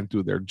employee who can't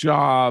do their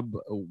job?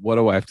 What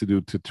do I have to do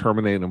to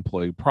terminate an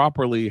employee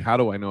properly? How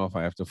do I know if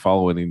I have to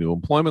follow any new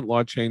employment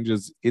law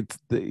changes?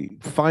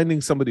 Finding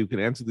somebody who can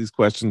answer these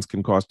questions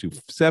can cost you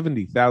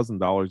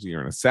 $70,000 a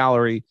year in a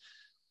salary.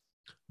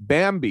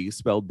 Bambee,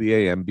 spelled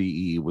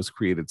B-A-M-B-E, was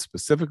created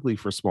specifically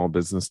for small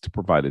business to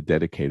provide a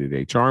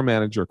dedicated HR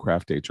manager,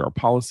 craft HR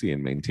policy,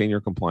 and maintain your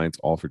compliance,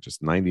 all for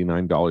just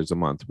 $99 a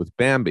month. With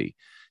Bambee,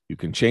 you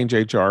can change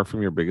HR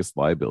from your biggest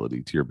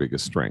liability to your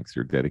biggest strength.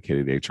 Your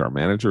dedicated HR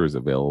manager is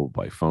available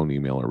by phone,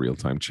 email, or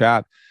real-time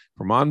chat.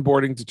 From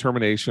onboarding to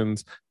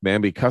terminations,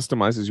 Bambee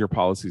customizes your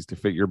policies to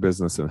fit your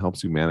business and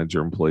helps you manage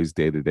your employees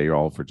day-to-day,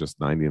 all for just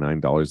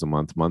 $99 a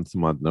month, month to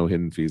month, no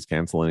hidden fees.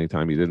 Cancel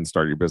anytime you didn't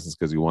start your business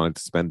because you wanted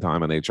to spend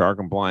time on HR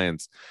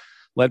compliance.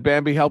 Let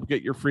Bambee help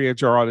get your free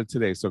HR audit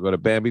today. So go to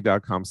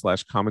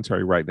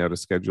Bambee.com/commentary right now to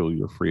schedule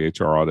your free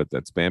HR audit.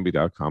 That's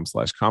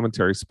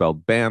Bambee.com/commentary,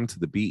 spelled BAM to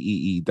the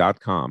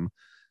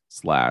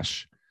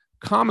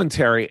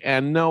BEE.com/commentary.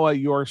 And Noah,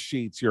 your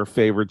sheets, your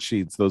favorite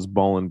sheets, those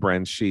Boll &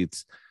 Branch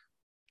sheets.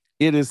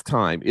 It is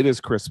time. It is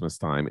Christmas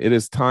time. It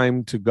is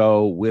time to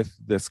go with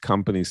this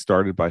company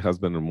started by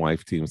husband and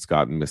wife team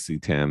Scott and Missy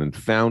Tan, and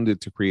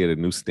founded to create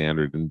a new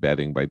standard in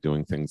bedding by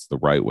doing things the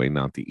right way,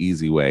 not the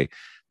easy way.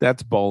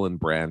 That's Boll &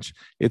 Branch.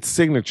 Its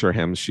signature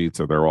hem sheets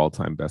are their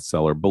all-time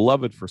bestseller,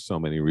 beloved for so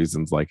many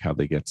reasons, like how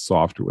they get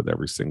softer with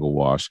every single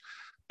wash.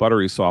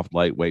 Buttery, soft,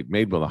 lightweight,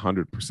 made with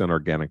 100%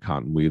 organic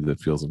cotton weave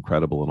that feels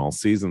incredible in all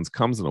seasons.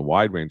 Comes in a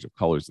wide range of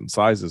colors and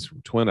sizes,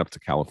 from twin up to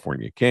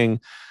California King.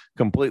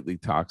 Completely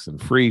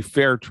toxin-free,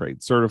 fair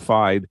trade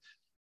certified,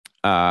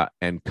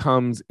 and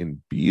comes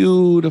in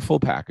beautiful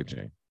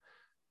packaging.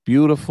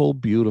 Beautiful,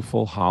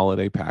 beautiful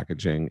holiday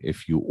packaging.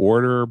 If you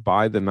order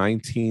by the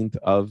 19th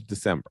of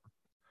December,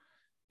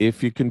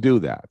 if you can do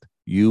that,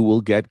 you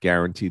will get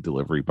guaranteed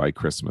delivery by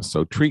Christmas.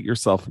 So treat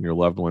yourself and your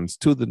loved ones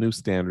to the new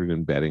standard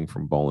in bedding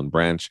from Boll &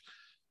 Branch.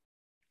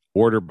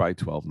 Order by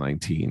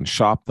 1219.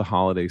 Shop the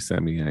holiday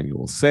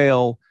semi-annual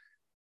sale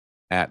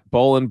at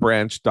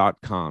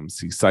bollandbranch.com.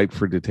 See site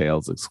for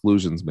details.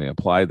 Exclusions may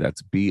apply.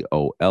 That's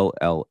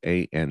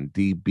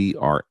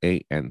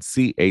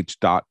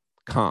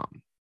BOLLANDBRANCH.com.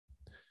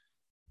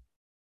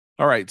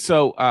 All right,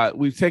 so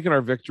we've taken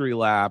our victory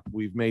lap.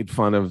 We've made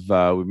fun of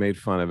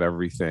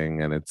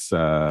everything, and it's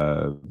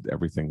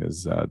everything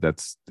is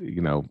that's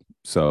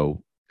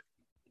so.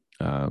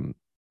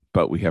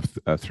 But we have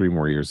 3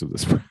 more years of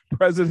this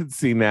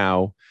presidency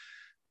now,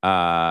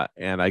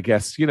 and I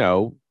guess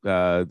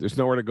there's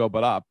nowhere to go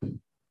but up.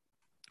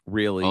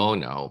 Really? Oh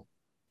no.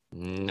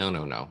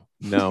 No.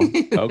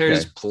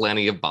 There's Okay.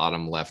 plenty of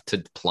bottom left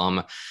to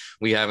plumb.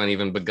 We haven't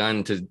even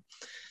begun to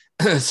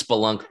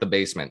spelunk the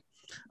basement.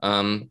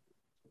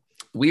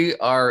 We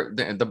are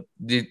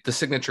the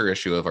signature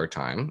issue of our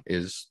time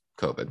is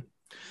COVID,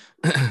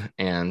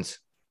 and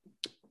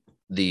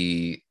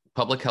the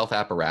public health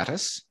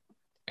apparatus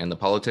and the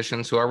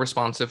politicians who are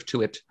responsive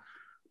to it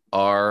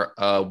are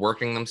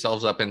working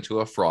themselves up into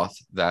a froth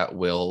that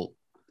will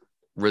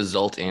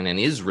result in and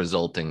is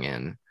resulting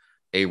in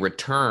a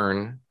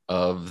return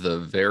of the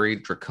very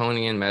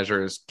draconian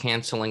measures,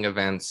 canceling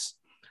events,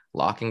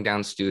 locking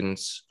down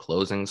students,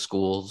 closing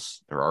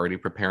schools. They're already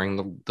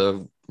preparing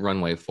the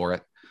runway for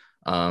it,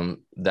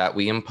 that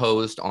we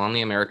imposed on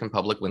the American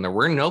public when there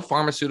were no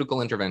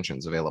pharmaceutical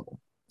interventions available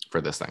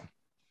for this thing.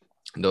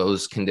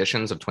 Those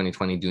conditions of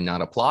 2020 do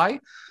not apply,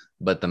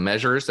 but the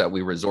measures that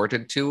we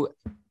resorted to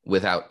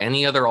without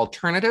any other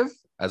alternative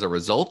as a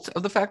result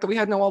of the fact that we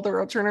had no other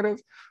alternative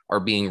are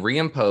being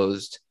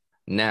reimposed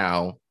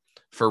now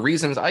for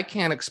reasons I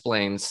can't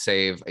explain,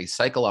 save a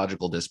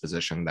psychological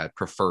disposition that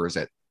prefers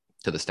it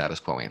to the status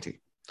quo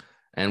ante.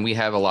 And we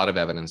have a lot of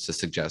evidence to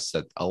suggest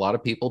that a lot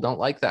of people don't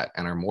like that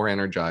and are more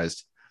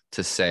energized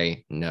to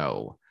say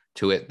no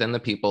to it than the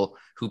people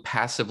who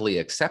passively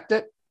accept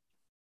it.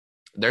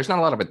 There's not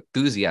a lot of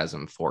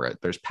enthusiasm for it.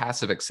 There's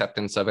passive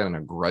acceptance of it and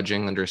a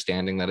grudging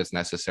understanding that it's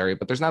necessary,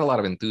 but there's not a lot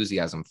of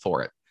enthusiasm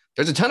for it.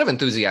 There's a ton of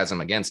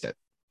enthusiasm against it.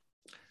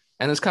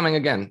 And it's coming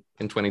again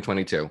in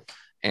 2022.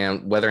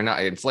 And whether or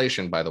not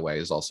inflation, by the way,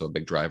 is also a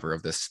big driver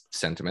of this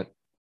sentiment.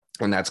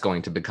 And that's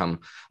going to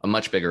become a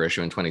much bigger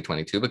issue in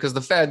 2022 because the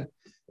Fed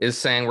is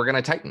saying we're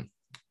going to tighten.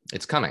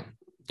 It's coming.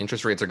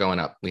 Interest rates are going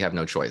up. We have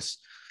no choice.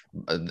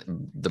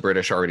 The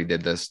British already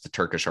did this. The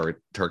Turks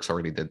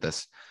already did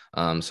this.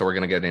 So we're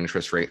going to get an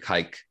interest rate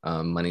hike.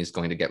 Money is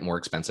going to get more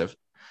expensive.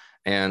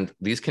 And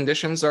these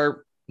conditions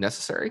are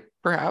necessary,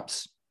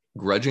 perhaps,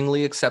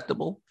 grudgingly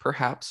acceptable,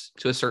 perhaps,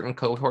 to a certain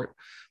cohort,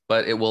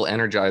 but it will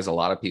energize a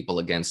lot of people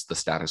against the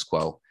status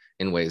quo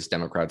in ways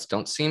Democrats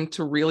don't seem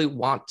to really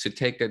want to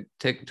take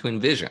to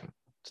envision.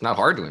 It's not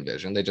hard to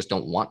envision. They just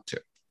don't want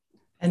to.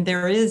 And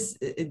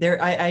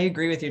I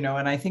agree with you, Noah,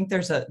 and I think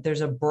there's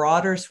a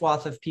broader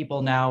swath of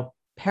people now,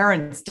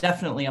 parents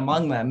definitely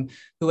among them,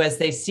 who, as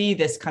they see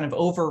this kind of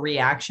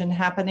overreaction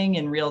happening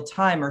in real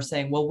time, are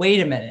saying, well,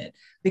 wait a minute,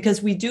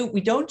 because we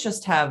don't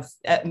just have,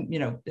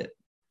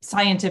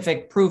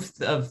 scientific proof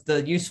of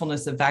the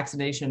usefulness of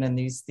vaccination and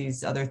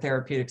these other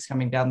therapeutics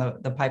coming down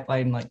the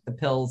pipeline, like the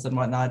pills and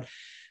whatnot,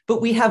 but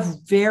we have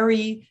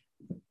very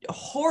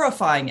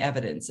horrifying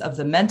evidence of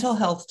the mental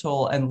health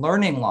toll and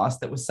learning loss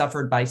that was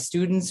suffered by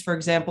students, for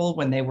example,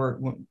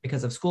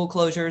 because of school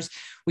closures.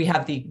 We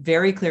have the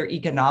very clear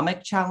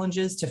economic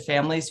challenges to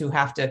families who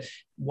have to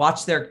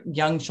watch their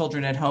young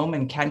children at home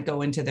and can't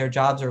go into their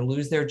jobs or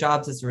lose their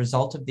jobs as a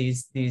result of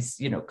these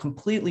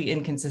completely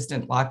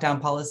inconsistent lockdown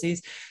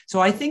policies.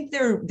 So I think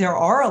there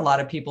are a lot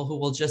of people who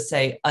will just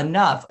say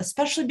enough,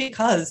 especially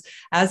because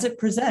as it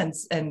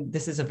presents, and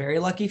this is a very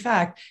lucky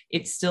fact,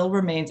 it still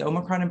remains,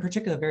 Omicron in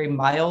particular, very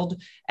mild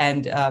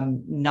and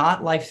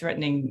not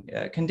life-threatening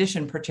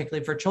condition,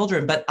 particularly for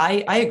children. But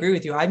I agree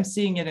with you. I'm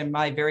seeing it in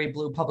my very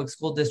blue public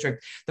school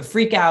district, the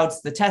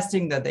freakouts, the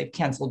testing, that they've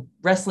canceled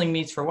wrestling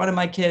meets for one of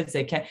my kids.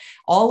 They can't,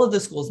 all of the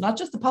schools, not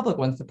just the public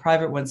ones, the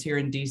private ones here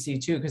in DC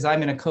too, because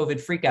I'm in a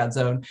COVID freakout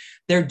zone.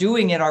 They're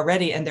doing it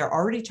already. And they're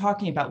already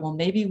talking about, well,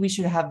 maybe we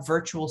should have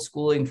virtual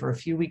schooling for a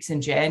few weeks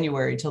in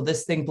January till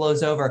this thing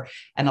blows over.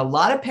 And a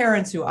lot of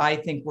parents who I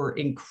think were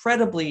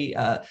incredibly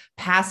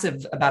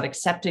passive about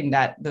accepting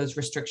those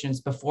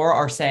restrictions before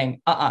are saying,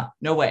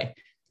 no way.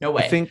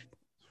 I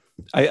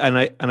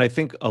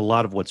think a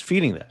lot of what's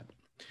feeding that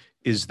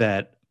is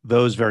that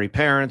those very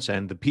parents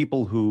and the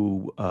people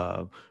who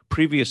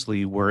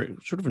previously were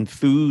sort of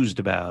enthused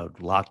about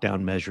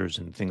lockdown measures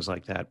and things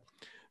like that,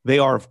 they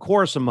are, of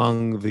course,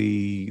 among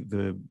the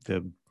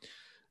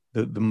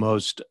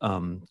most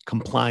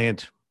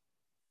compliant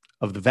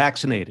of the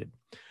vaccinated,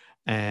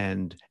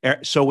 and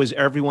so is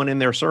everyone in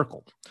their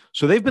circle.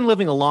 So they've been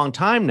living a long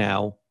time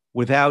now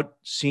without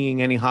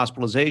seeing any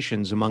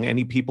hospitalizations among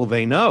any people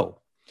they know.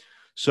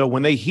 So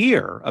when they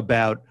hear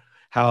about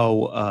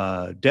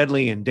how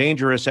deadly and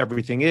dangerous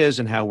everything is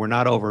and how we're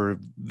not over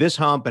this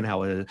hump and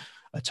how a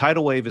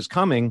tidal wave is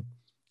coming,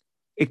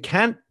 it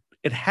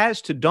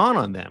has to dawn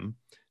on them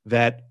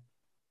that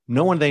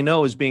no one they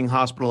know is being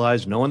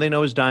hospitalized, no one they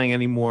know is dying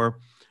anymore.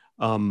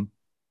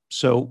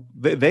 So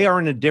they are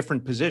in a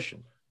different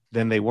position.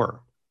 than they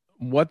were.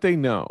 What they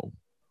know,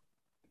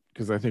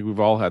 because I think we've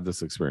all had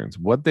this experience,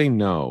 what they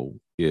know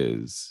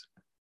is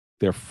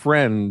their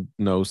friend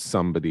knows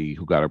somebody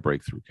who got a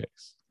breakthrough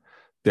case.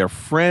 Their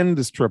friend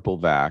is triple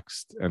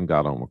vaxxed and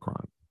got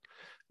Omicron.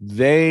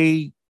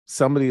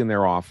 Somebody in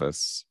their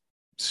office,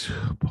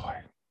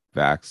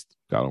 vaxxed,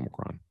 got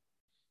Omicron.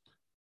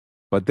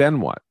 But then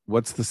what?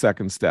 What's the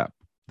second step?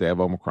 They have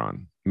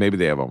Omicron. Maybe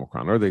they have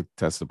Omicron, or they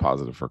tested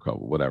positive for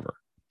COVID, whatever.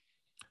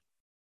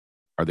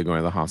 Are they going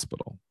to the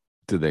hospital?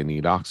 Do they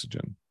need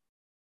oxygen?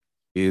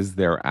 Is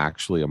there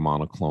actually a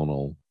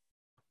monoclonal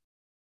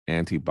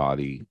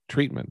antibody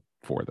treatment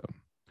for them?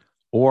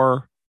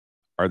 Or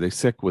are they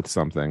sick with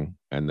something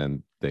and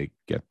then they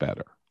get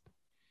better?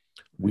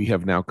 We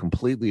have now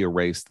completely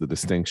erased the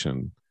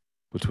distinction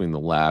between the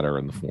latter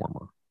and the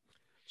former.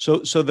 So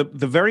the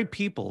very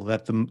people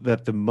that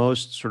the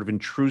most sort of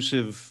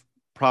intrusive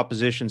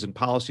propositions and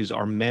policies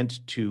are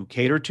meant to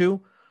cater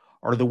to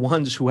are the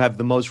ones who have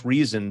the most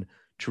reason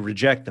to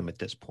reject them at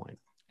this point.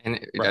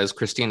 And as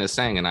Christine is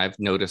saying, and I've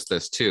noticed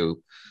this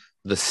too,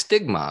 the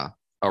stigma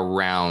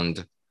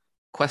around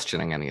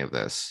questioning any of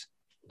this,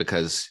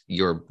 because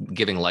you're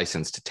giving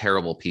license to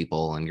terrible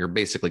people and you're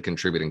basically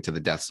contributing to the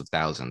deaths of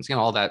thousands,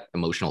 all that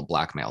emotional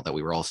blackmail that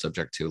we were all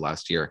subject to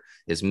last year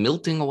is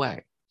melting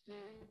away.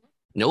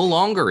 No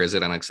longer is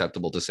it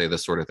unacceptable to say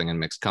this sort of thing in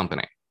mixed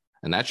company.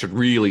 And that should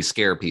really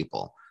scare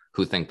people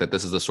who think that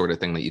this is the sort of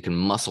thing that you can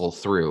muscle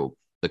through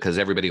because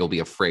everybody will be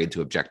afraid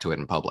to object to it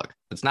in public.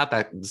 It's not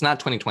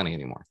 2020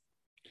 anymore.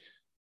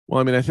 Well,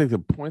 I mean, I think the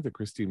point that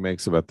Christine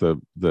makes about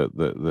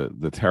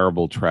the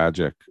terrible,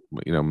 tragic,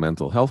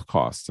 mental health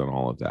costs and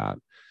all of that,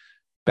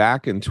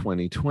 back in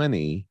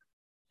 2020,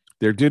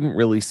 there didn't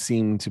really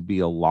seem to be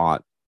a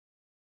lot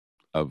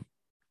of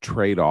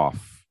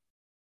trade-off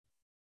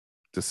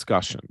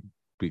discussion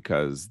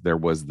because there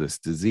was this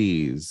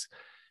disease.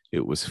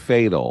 It was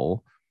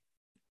fatal.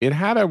 It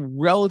had a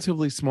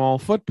relatively small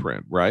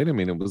footprint, right? I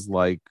mean, it was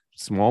like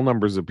small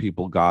numbers of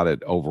people got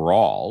it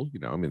overall.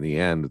 In the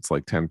end, it's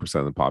like 10%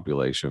 of the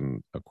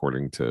population,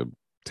 according to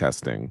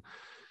testing,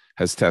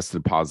 has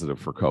tested positive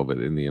for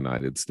COVID in the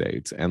United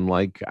States. And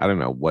I don't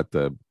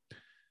know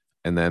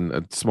and then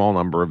a small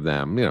number of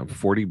them,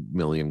 40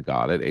 million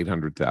got it,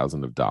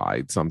 800,000 have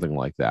died, something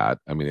like that.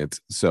 I mean,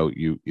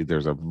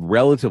 there's a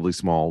relatively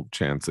small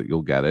chance that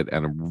you'll get it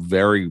and a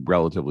very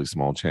relatively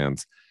small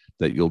chance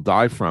that you'll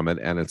die from it,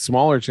 and a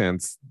smaller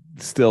chance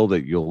still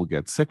that you'll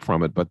get sick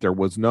from it. But there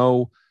was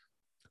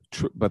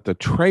but the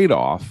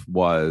trade-off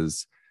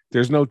was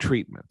there's no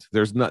treatment.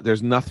 There's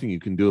nothing you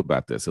can do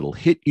about this. It'll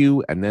hit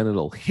you, and then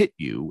it'll hit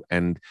you,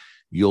 and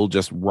you'll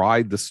just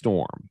ride the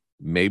storm.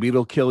 Maybe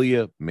it'll kill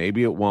you.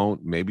 Maybe it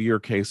won't. Maybe your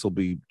case will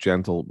be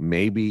gentle.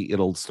 Maybe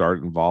it'll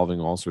start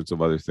involving all sorts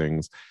of other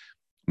things.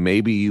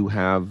 Maybe you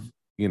have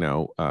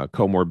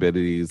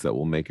comorbidities that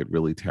will make it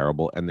really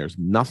terrible. And there's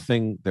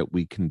nothing that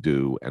we can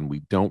do. And we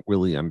don't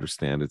really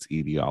understand its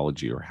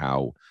etiology or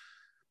how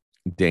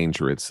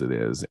dangerous it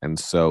is. And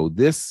so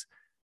this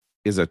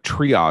is a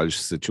triage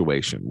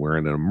situation where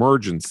in an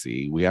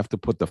emergency, we have to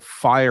put the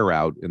fire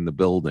out in the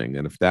building.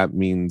 And if that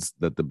means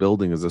that the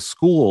building is a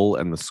school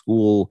and the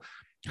school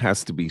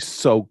has to be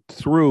soaked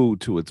through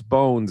to its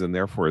bones and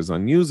therefore is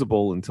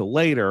unusable until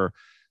later,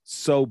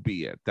 so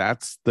be it.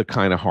 That's the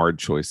kind of hard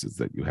choices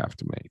that you have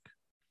to make.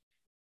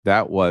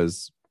 That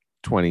was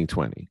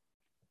 2020.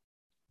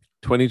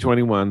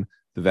 2021,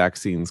 the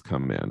vaccines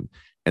come in,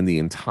 and the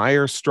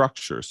entire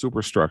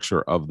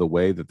superstructure of the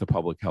way that the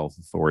public health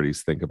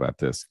authorities think about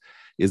this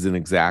is in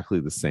exactly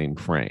the same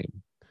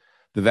frame.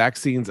 The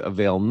vaccines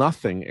avail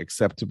nothing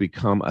except to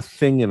become a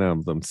thing in and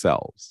of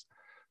themselves,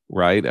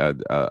 right?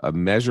 A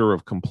measure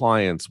of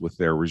compliance with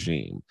their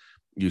regime.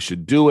 You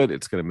should do it.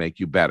 It's going to make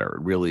you better.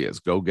 It really is.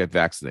 Go get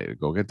vaccinated.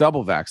 Go get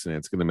double vaccinated.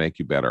 It's going to make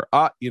you better.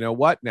 You know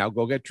what? Now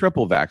go get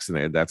triple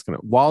vaccinated.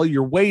 While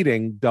you're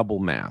waiting, double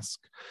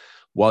mask.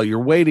 While you're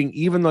waiting,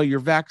 even though you're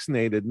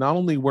vaccinated, not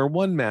only wear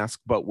one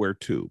mask, but wear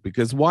two,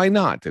 because why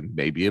not? And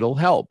maybe it'll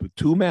help.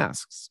 2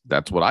 masks.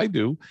 That's what I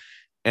do.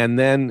 And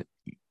then,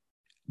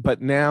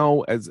 but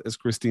now, as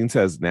Christine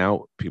says,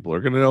 now people are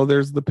going to know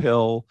there's the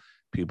pill.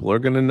 People are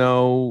going to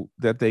know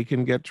that they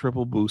can get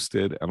triple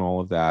boosted and all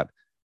of that.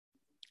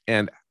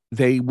 And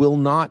they will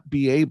not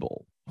be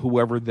able,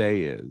 whoever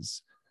they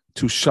is,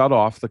 to shut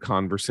off the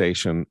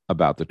conversation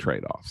about the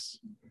trade-offs.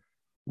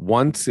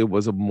 Once it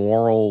was a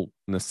moral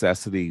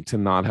necessity to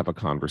not have a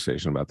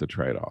conversation about the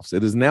trade-offs.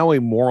 It is now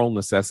a moral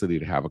necessity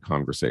to have a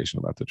conversation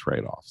about the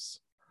trade-offs.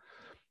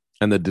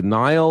 And the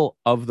denial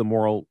of the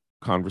moral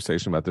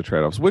conversation about the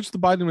trade-offs, which the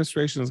Biden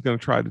administration is going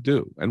to try to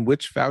do, and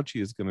which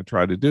Fauci is going to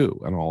try to do,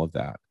 and all of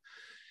that,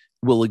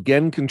 will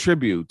again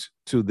contribute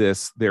to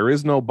this. There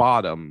is no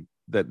bottom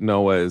that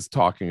Noah is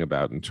talking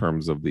about in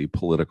terms of the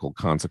political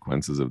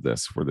consequences of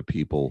this for the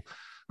people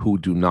who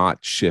do not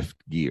shift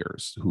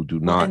gears, who do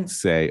not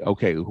say,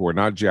 okay, who are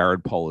not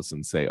Jared Polis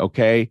and say,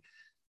 okay,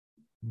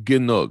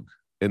 genug,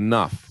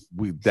 enough.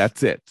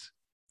 That's it.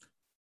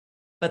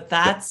 But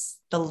that's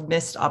the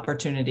missed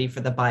opportunity for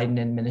the Biden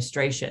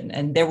administration.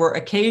 And there were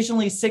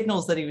occasionally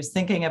signals that he was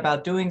thinking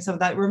about doing some of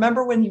that.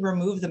 Remember when he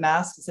removed the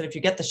masks and said, if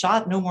you get the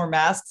shot, no more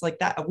masks, like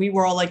that? We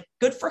were all like,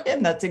 good for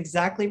him. That's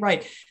exactly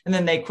right. And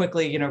then they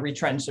quickly,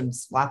 retrenched him,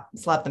 slap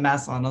the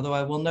mask on. Although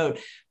I will note,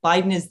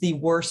 Biden is the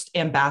worst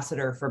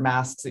ambassador for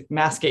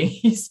masking.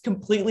 He's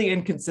completely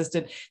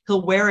inconsistent.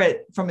 He'll wear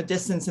it from a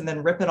distance and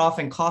then rip it off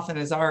and cough in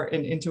his arm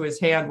and into his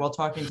hand while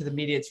talking to the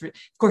media. Of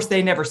course,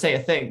 they never say a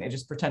thing. They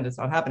just pretend it's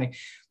not happening.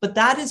 But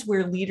that is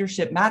where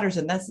leadership matters.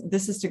 And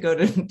this is to go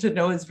to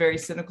Noah's very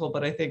cynical,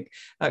 but I think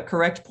a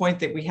correct point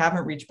that we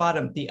haven't reached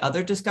bottom. The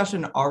other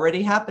discussion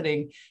already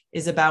happening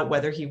is about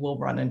whether he will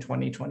run in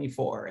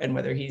 2024 and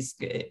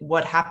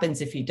what happens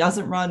if he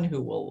doesn't run,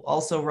 who will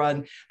also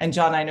run. And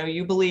John, I know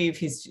you believe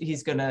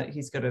he's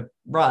gonna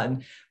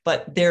run,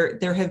 but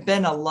there's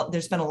been a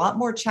lot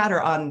more chatter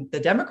on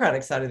the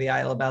Democratic side of the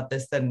aisle about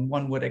this than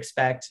one would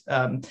expect.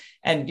 And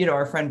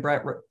our friend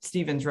Brett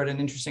Stevens wrote an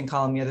interesting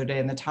column the other day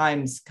in the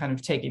Times, kind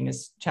of taking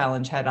this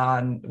challenge head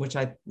on, which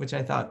I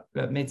thought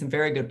made some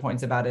very good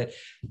points about it.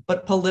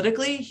 But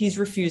politically, he's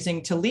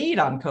refusing to lead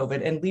on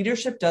COVID, and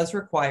leadership does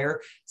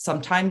require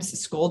sometimes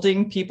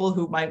scolding people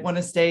who might want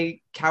to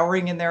stay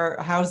cowering in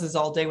their houses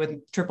all day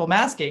with triple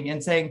masking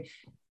and saying,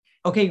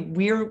 okay,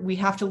 we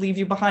have to leave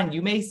you behind.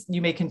 You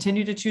may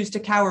continue to choose to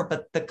cower,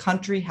 but the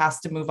country has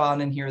to move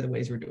on, and here are the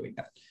ways we're doing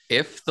that.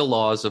 If the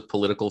laws of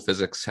political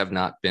physics have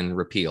not been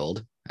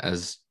repealed,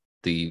 as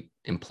the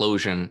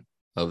implosion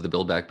of the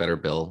Build Back Better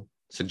bill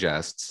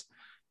suggests,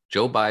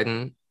 Joe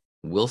Biden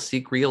will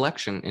seek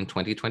re-election in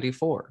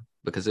 2024,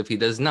 because if he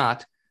does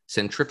not,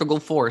 centrifugal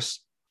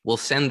force will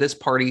send this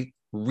party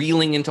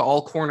reeling into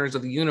all corners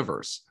of the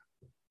universe,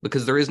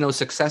 because there is no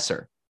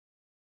successor.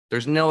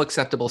 There's no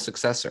acceptable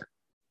successor.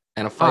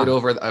 And a fight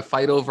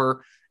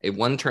over a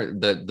one-term,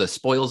 the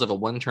spoils of a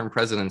one-term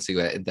presidency,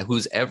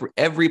 who's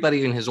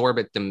everybody in his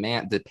orbit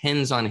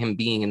depends on him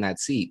being in that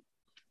seat.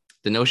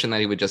 The notion that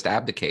he would just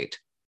abdicate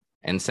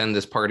and send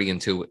this party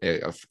into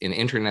an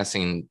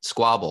internecine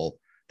squabble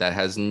that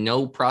has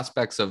no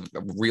prospects of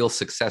real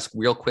success,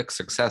 real quick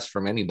success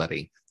from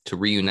anybody to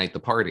reunite the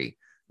party,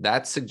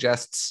 that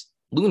suggests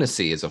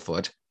lunacy is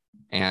afoot.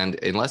 And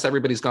unless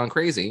everybody's gone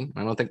crazy,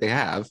 I don't think they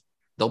have,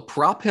 they'll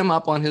prop him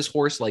up on his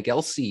horse like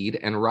El Cid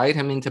and ride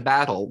him into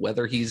battle,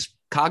 whether he's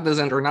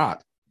cognizant or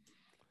not.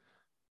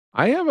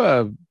 I have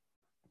a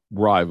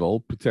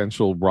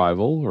potential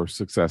rival or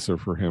successor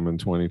for him in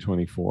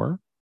 2024.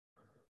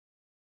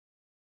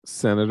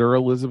 Senator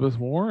Elizabeth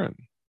Warren.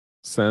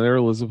 Senator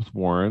Elizabeth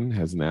Warren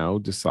has now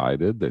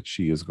decided that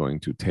she is going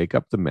to take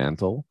up the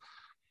mantle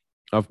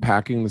of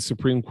packing the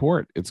Supreme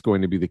Court. It's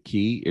going to be the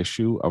key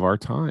issue of our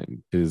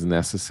time. It is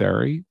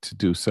necessary to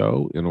do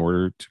so in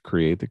order to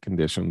create the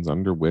conditions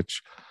under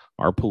which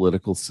our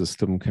political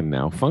system can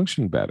now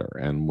function better.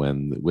 And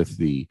with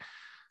the,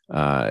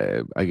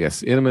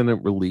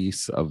 imminent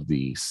release of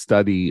the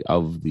study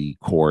of the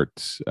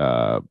court,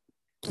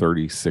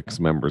 36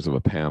 members of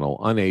a panel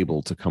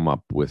unable to come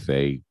up with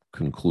a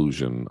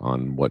conclusion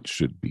on what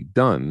should be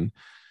done,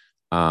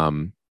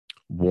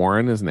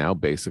 Warren has now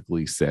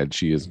basically said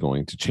she is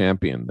going to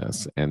champion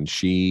this, and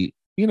she'll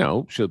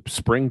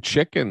spring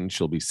chicken.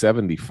 She'll be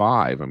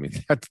 75. I mean,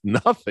 that's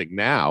nothing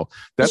now.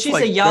 That's she's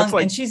a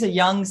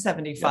young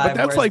 75. Yeah, but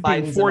that's like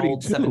being Biden's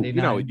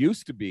 42. It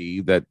used to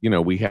be that,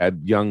 we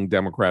had young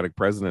Democratic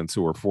presidents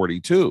who were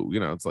 42.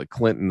 It's like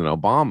Clinton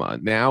and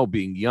Obama. Now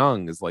being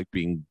young is like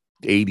being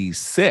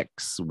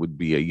 86 would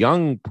be a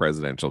young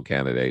presidential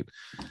candidate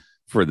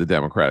for the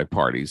Democratic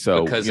Party.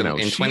 So because in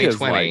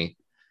 2020,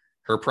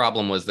 her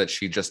problem was that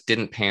she just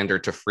didn't pander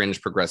to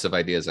fringe progressive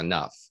ideas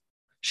enough.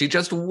 She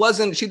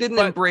didn't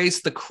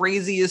embrace the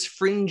craziest,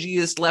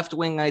 fringiest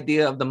left-wing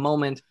idea of the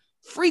moment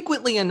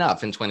frequently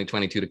enough in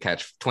 2020 to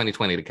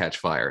catch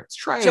fire. Let's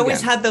try it. She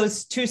always had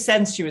those 2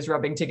 cents she was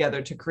rubbing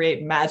together to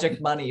create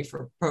magic money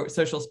for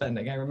social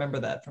spending. I remember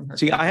that from her.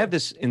 See, I have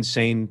this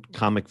insane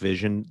comic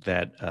vision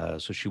that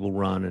so she will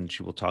run and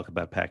she will talk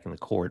about packing the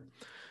court.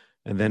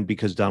 And then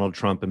because Donald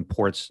Trump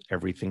imports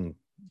everything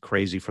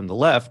crazy from the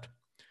left,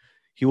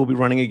 he will be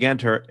running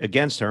against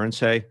her and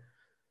say,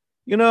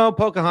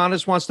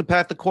 Pocahontas wants to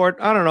pack the court.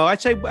 I don't know.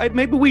 I'd say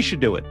maybe we should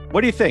do it.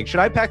 What do you think? Should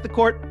I pack the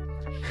court?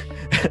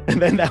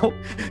 And then that will,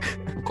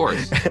 of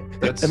course,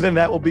 and then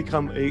that will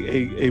become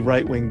a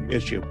right-wing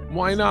issue.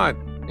 Why not?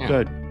 Yeah.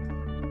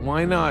 Good.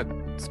 Why not?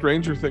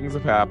 Stranger things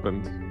have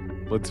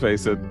happened. Let's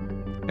face it.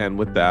 And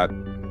with that,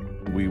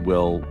 we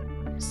will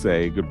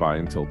say goodbye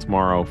until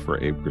tomorrow.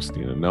 For Abe,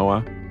 Christina,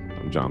 Noah,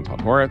 I'm John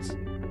Podhoretz.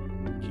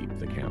 Keep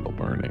the candle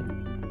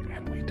burning.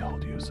 And we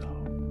told you so.